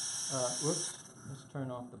 Whoops, let's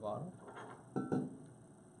turn off the bottle.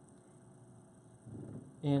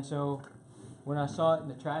 And so, when I saw it in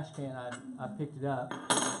the trash can, I picked it up.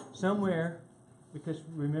 Somewhere, because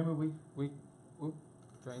remember we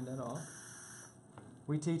drained that off.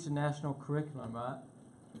 We teach a national curriculum, right?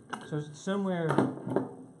 So somewhere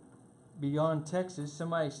beyond Texas,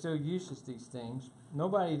 somebody still uses these things.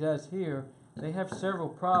 Nobody does here. They have several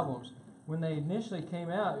problems. When they initially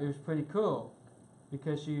came out, it was pretty cool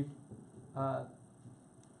because you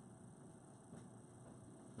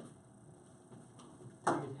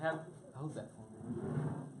could have, hold that for me.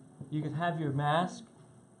 You could have your mask,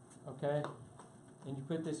 okay, and you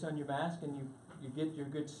put this on your mask and you get your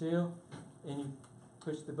good seal and you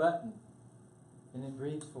push the button and it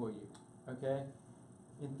breathes for you, okay?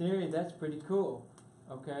 In theory, that's pretty cool,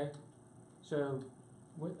 okay? So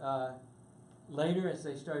later, as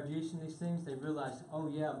they started using these things, they realized, oh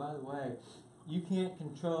yeah, by the way, you can't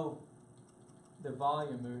control the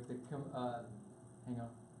volume or the, hang on,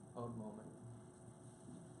 hold a moment.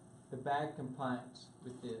 The bag compliance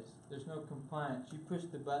with this. There's no compliance. You push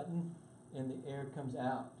the button and the air comes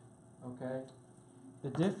out, okay?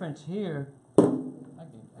 The difference here, I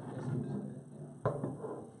guess I can say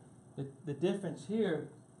that now. The difference here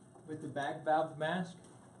with the bag valve mask,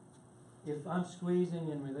 if I'm squeezing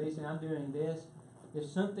and releasing, I'm doing this. If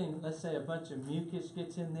something, let's say a bunch of mucus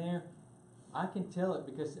gets in there, I can tell it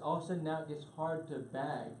because all of a sudden now it gets hard to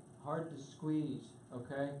bag, hard to squeeze,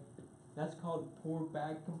 okay? That's called poor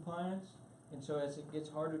bag compliance. And so as it gets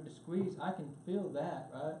harder to squeeze, I can feel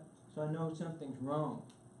that, right? So I know something's wrong.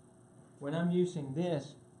 When I'm using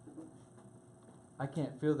this, I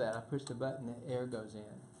can't feel that. I push the button, the air goes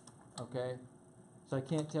in, okay? So I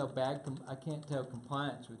can't tell I can't tell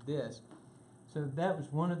compliance with this. So that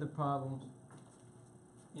was one of the problems.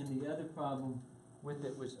 And the other problem with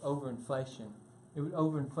it was overinflation. It would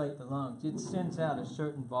overinflate the lungs. It sends out a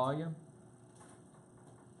certain volume.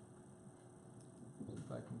 See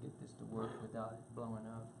if I can get this to work without it blowing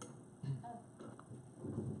up.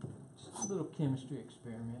 Just a little chemistry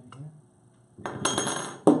experiment here.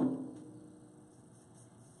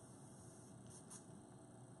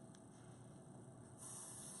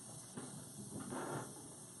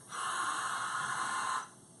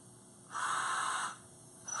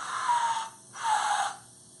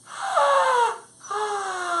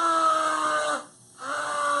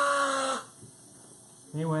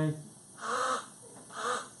 Anyway,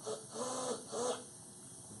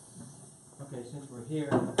 okay, since we're here,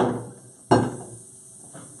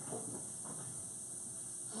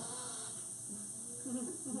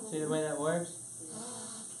 see the way that works?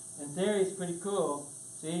 In theory, it's pretty cool.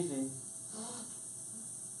 It's easy,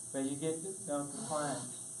 but you get no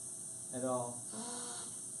compliance at all.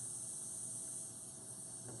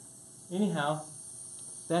 Anyhow,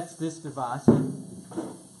 that's this device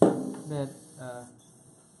that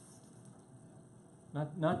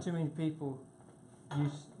not too many people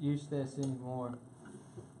use this anymore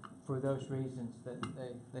for those reasons that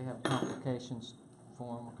they have complications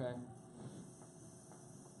for them, okay?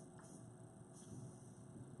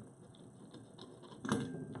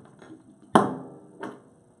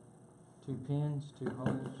 Two pins, two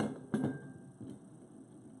holes, and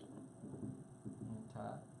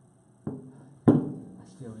tight. I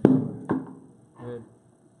still remember. Good.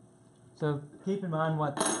 So keep in mind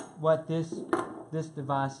what this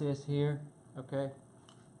device is here, okay?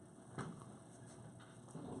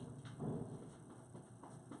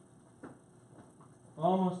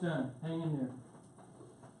 Almost done. Hang in there.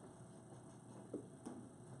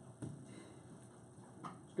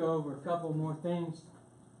 Let's go over a couple more things.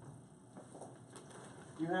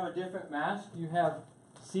 You have a different mask. You have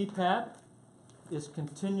CPAP, is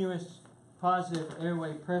continuous positive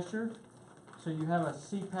airway pressure. So you have a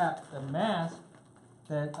CPAP, a mask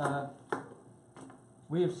that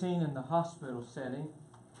we have seen in the hospital setting,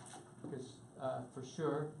 because for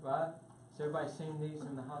sure, right? So everybody's seen these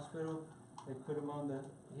in the hospital. They put them on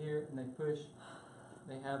here and they push.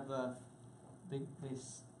 They have the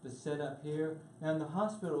setup here. Now in the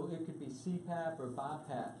hospital, it could be CPAP or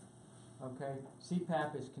BiPAP. Okay,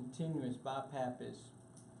 CPAP is continuous. BiPAP is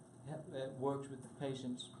that works with the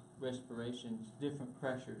patient's respirations, different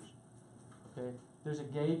pressures. Okay, there's a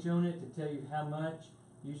gauge on it to tell you how much.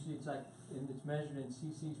 Usually it's like, and it's measured in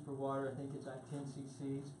cc's per water. I think it's like 10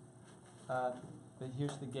 cc's. But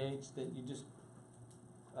here's the gauge that you just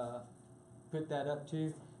put that up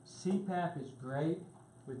to. CPAP is great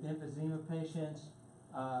with emphysema patients,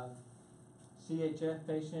 CHF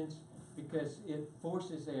patients, because it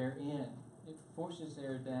forces air in. It forces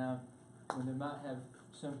air down when they might have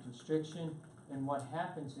some constriction. And what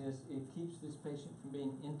happens is it keeps this patient from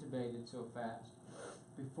being intubated so fast.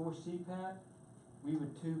 Before CPAP, we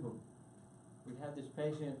would tube them. We'd have this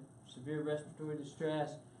patient, severe respiratory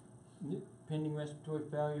distress, pending respiratory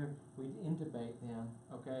failure, we'd intubate them,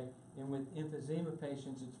 okay? And with emphysema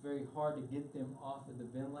patients, it's very hard to get them off of the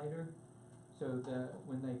ventilator. So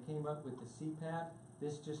when they came up with the CPAP,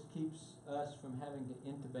 this just keeps us from having to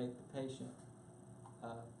intubate the patient.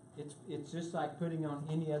 It's just like putting on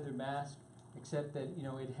any other mask, except that, you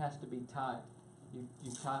know, it has to be tight. You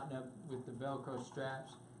tighten up with the Velcro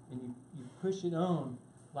straps, and you push it on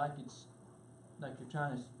like it's like you're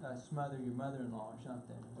trying to smother your mother-in-law or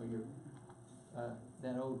something, or your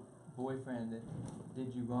that old boyfriend that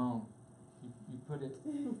did you wrong. You put it,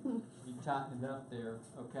 you tighten it up there,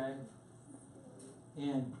 okay?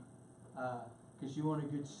 And because you want a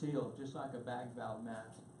good seal, just like a bag valve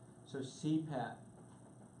mask. So CPAP.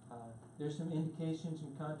 There's some indications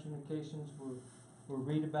and contraindications we'll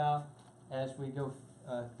read about as we go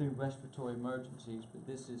through respiratory emergencies, but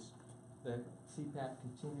this is the CPAP,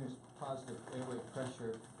 continuous positive airway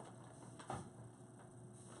pressure.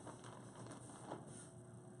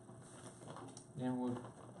 And we'll,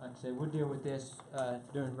 like I say, we'll deal with this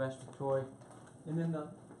during respiratory. And then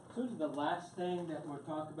sort of the last thing that we'll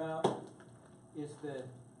talk about is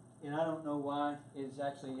and I don't know why it's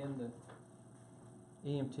actually in the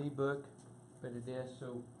EMT book, but it is.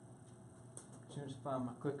 So as soon as I find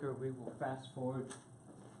my clicker, we will fast forward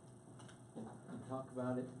and talk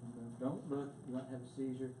about it. Don't look, you might have a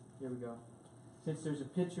seizure. Here we go. Since there's a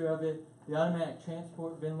picture of it, the automatic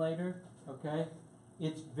transport ventilator, okay?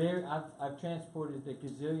 It's I've transported a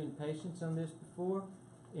gazillion patients on this before,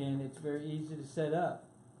 and it's very easy to set up,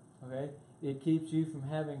 okay? It keeps you from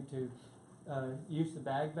having to use the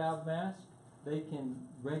bag valve mask. They can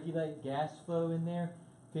regulate gas flow in there,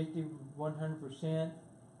 50, 100%.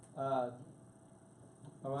 All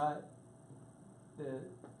right.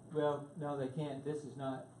 Well, no, they can't. This is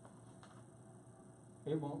not.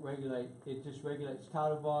 It won't regulate. It just regulates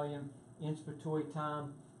tidal volume, inspiratory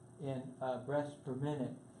time, and breaths per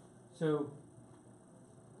minute. So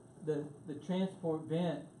the transport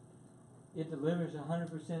vent, it delivers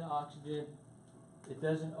 100% oxygen. It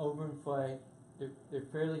doesn't overinflate. They're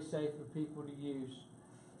fairly safe for people to use.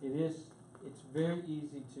 It's very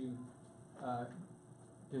easy to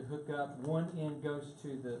hook up. One end goes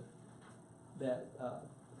to that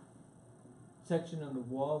section on the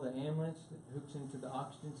wall, the ambulance, that hooks into the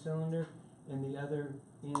oxygen cylinder, and the other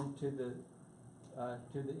end to the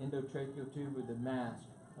endotracheal tube with the mask.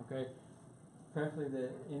 Okay, preferably the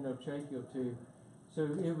endotracheal tube. So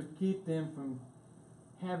it would keep them from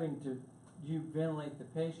having to ventilate the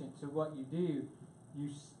patient. So what you do,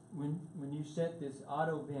 when you set this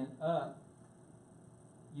auto vent up,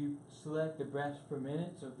 you select the breaths per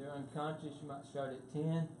minute. So if they're unconscious, you might start at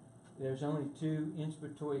 10. There's only 2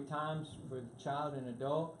 inspiratory times for the child and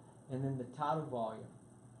adult, and then the tidal volume.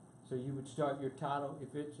 So you would start your tidal,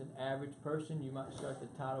 if it's an average person, you might start the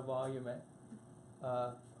tidal volume at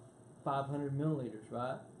 500 milliliters,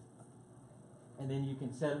 right? And then you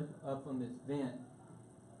can set them up on this vent.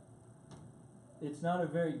 It's not a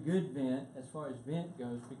very good vent as far as vent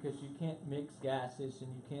goes, because you can't mix gases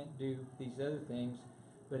and you can't do these other things.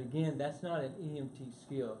 But again, that's not an EMT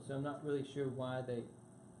skill, so I'm not really sure why they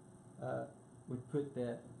would put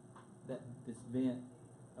this vent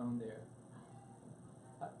on there.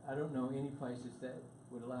 I don't know any places that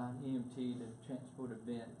would allow an EMT to transport a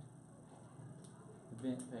vent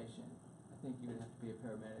patient. I think you would have to be a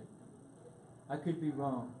paramedic. I could be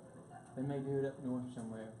wrong. They may do it up north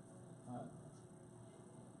somewhere.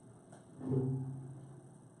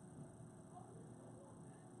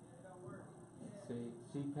 Let's see,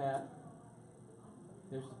 CPAP.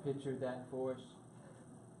 There's the picture of that for us.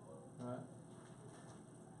 All right.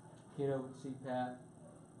 Kiddo with CPAP.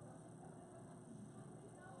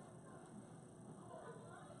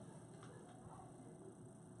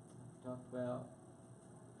 talked about.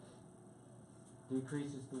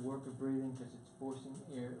 Decreases the work of breathing because it's forcing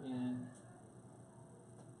air in.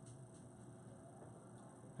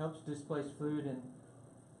 Helps displace fluid in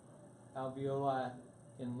alveoli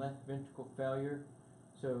in left ventricle failure.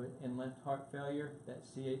 So in left heart failure, that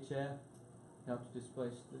CHF helps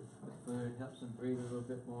displace the fluid, helps them breathe a little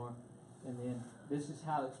bit more. And then this is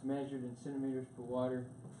how it's measured in centimeters per water.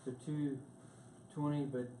 So 220,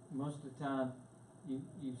 but most of the time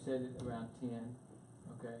you said it around 10.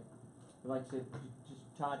 Okay. But like I said, you just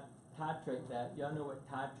titrate that. Y'all know what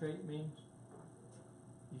titrate means?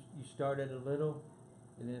 You start at a little,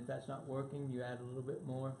 and then if that's not working, you add a little bit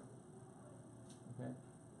more. Okay.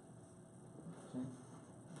 See?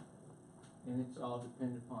 And it's all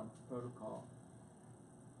dependent upon protocol.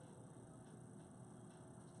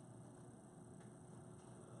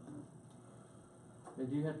 They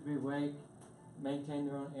do have to be awake, maintain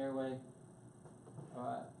their own airway,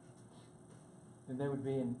 and they would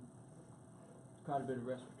be in quite a bit of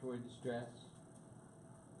respiratory distress.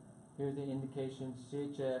 Here are the indications: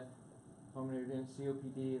 CHF, pulmonary edema,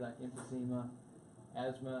 COPD like emphysema,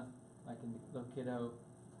 asthma like in the little kiddo,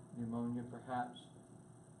 pneumonia perhaps.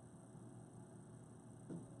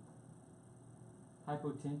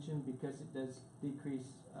 Hypotension because it does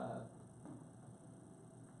decrease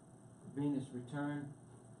venous return,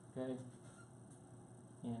 okay,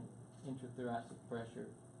 and intrathoracic pressure,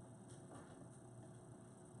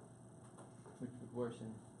 which would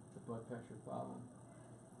worsen the blood pressure problem.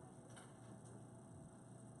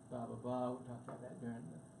 Blah blah blah. We'll talk about that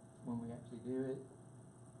when we actually do it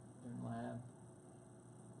during lab.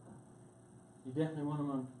 You definitely want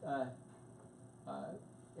them on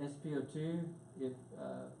SpO2 if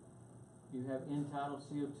you have end-tidal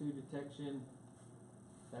CO2 detection.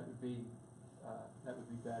 That would be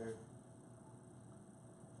better.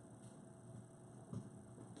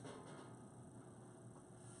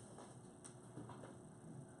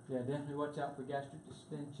 Yeah, definitely watch out for gastric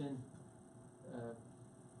distension,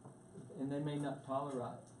 and they may not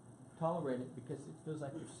tolerate it because it feels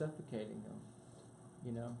like you're suffocating them.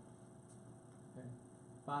 You know. Okay.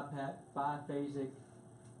 Biphasic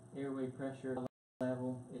airway pressure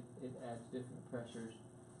level. It adds different pressures.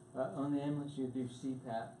 On the ambulance, you do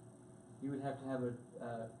CPAP. You would have to have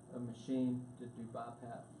a machine to do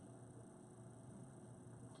BiPAP.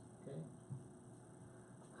 Okay.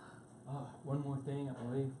 One more thing, I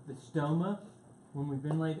believe. The stoma. When we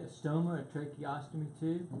ventilate a stoma, a tracheostomy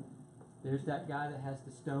tube, there's that guy that has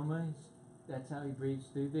the stoma. That's how he breathes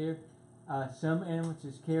through there. Some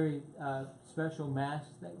ambulances carry special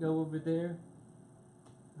masks that go over there.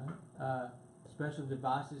 Special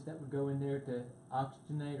devices that would go in there to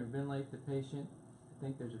oxygenate or ventilate the patient. I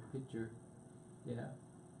think there's a picture. Yeah.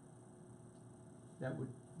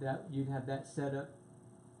 That you'd have that set up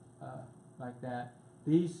like that.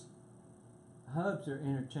 These hubs are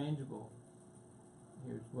interchangeable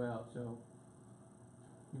here as well. So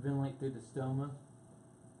you ventilate through the stoma.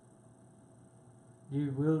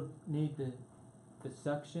 You will need the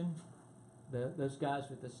suction. Those guys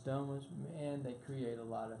with the stomas, man, they create a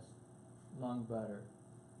lot of lung butter.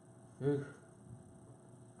 Oof.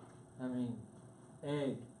 I mean,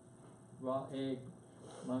 raw egg,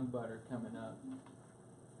 lung butter coming up.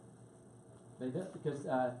 They do because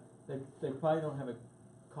they probably don't have a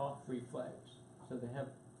cough reflex, so they have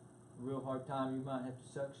a real hard time. You might have to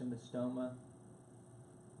suction the stoma.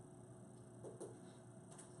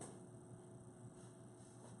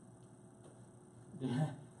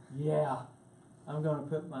 Yeah. I'm going to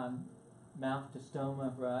put my mouth to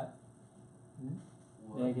stoma, right?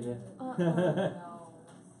 Negative. No.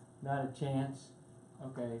 Not a chance.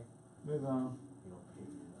 Okay, move on. You don't pay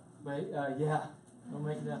for that. But yeah, don't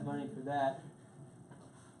make enough money for that.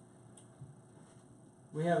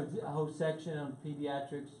 We have a whole section on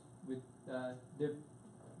pediatrics with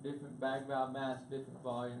different bag valve masks, different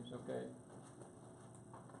volumes. Okay.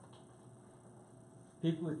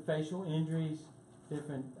 People with facial injuries,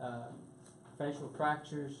 different facial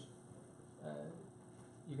fractures.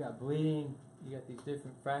 You got bleeding. You got these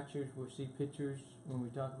different fractures. We'll see pictures when we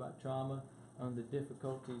talk about trauma on the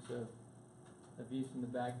difficulties of using the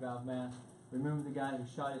bag valve mask. Remember the guy who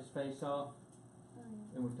shot his face off?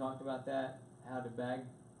 And we talked about that, how to bag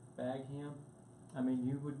him. I mean,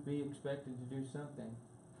 you would be expected to do something.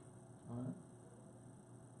 All right.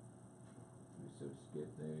 So skip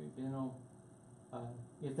there. Dental.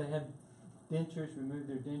 If they have dentures, remove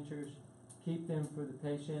their dentures. Keep them for the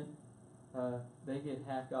patient. They get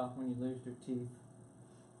hacked off when you lose their teeth.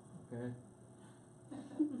 Okay.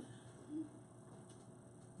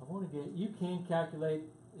 You can calculate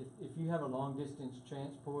if you have a long distance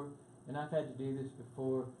transport, and I've had to do this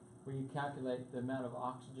before. where you calculate the amount of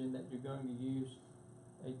oxygen that you're going to use.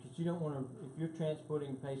 Because you don't want to, if you're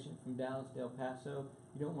transporting a patient from Dallas to El Paso,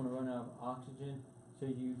 you don't want to run out of oxygen, so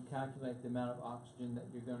you calculate the amount of oxygen that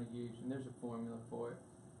you're going to use, and there's a formula for it.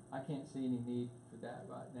 I can't see any need for that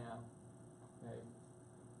right now. Okay.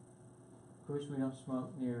 Of course, we don't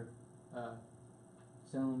smoke near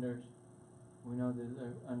cylinders. We know that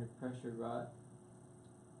they're under pressure, right?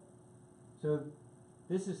 So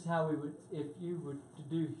this is how we would, if you were to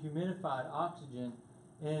do humidified oxygen,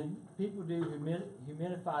 and people do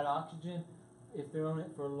humidified oxygen if they're on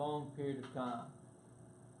it for a long period of time.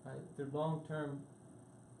 Right? If they're long-term,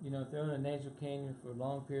 if they're on a nasal cannula for a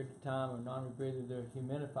long period of time or non-rebreather, they're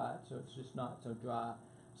humidified, so it's just not so dry.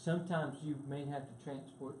 Sometimes you may have to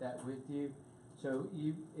transport that with you, so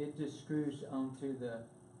it just screws onto the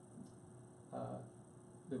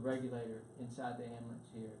regulator inside the ambulance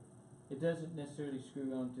here. It doesn't necessarily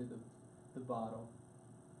screw onto the bottle,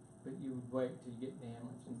 but you would wait till you get in the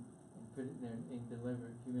ambulance and put it in there and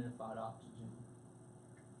deliver humidified oxygen.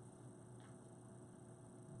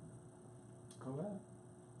 All right.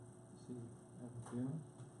 Let's see how we're doing.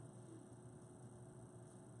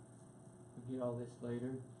 We'll get all this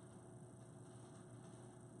later.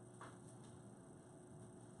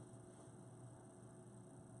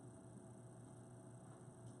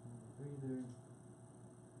 Breather,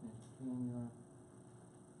 cannula,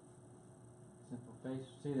 simple face.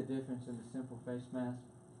 See the difference in the simple face mask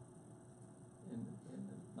in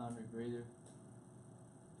the non-rebreather.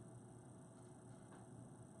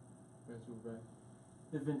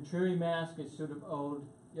 The Venturi mask is sort of old.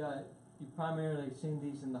 You've primarily seen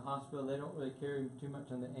these in the hospital. They don't really carry too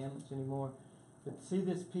much on the ambulance anymore. But see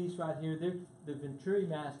this piece right here? The Venturi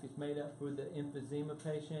mask is made up for the emphysema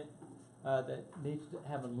patient that needs to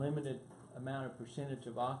have a limited amount of percentage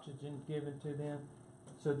of oxygen given to them.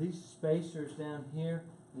 So these spacers down here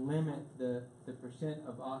limit the percent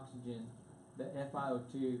of oxygen, the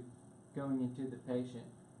FiO2, going into the patient.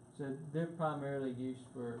 So they're primarily used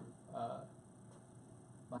for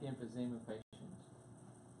like emphysema patients.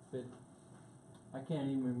 But I can't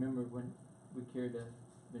even remember when we carried a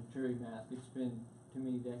Venturi mask. It's been too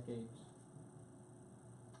many decades.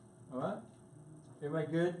 All right?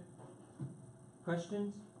 Everybody good?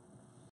 Questions?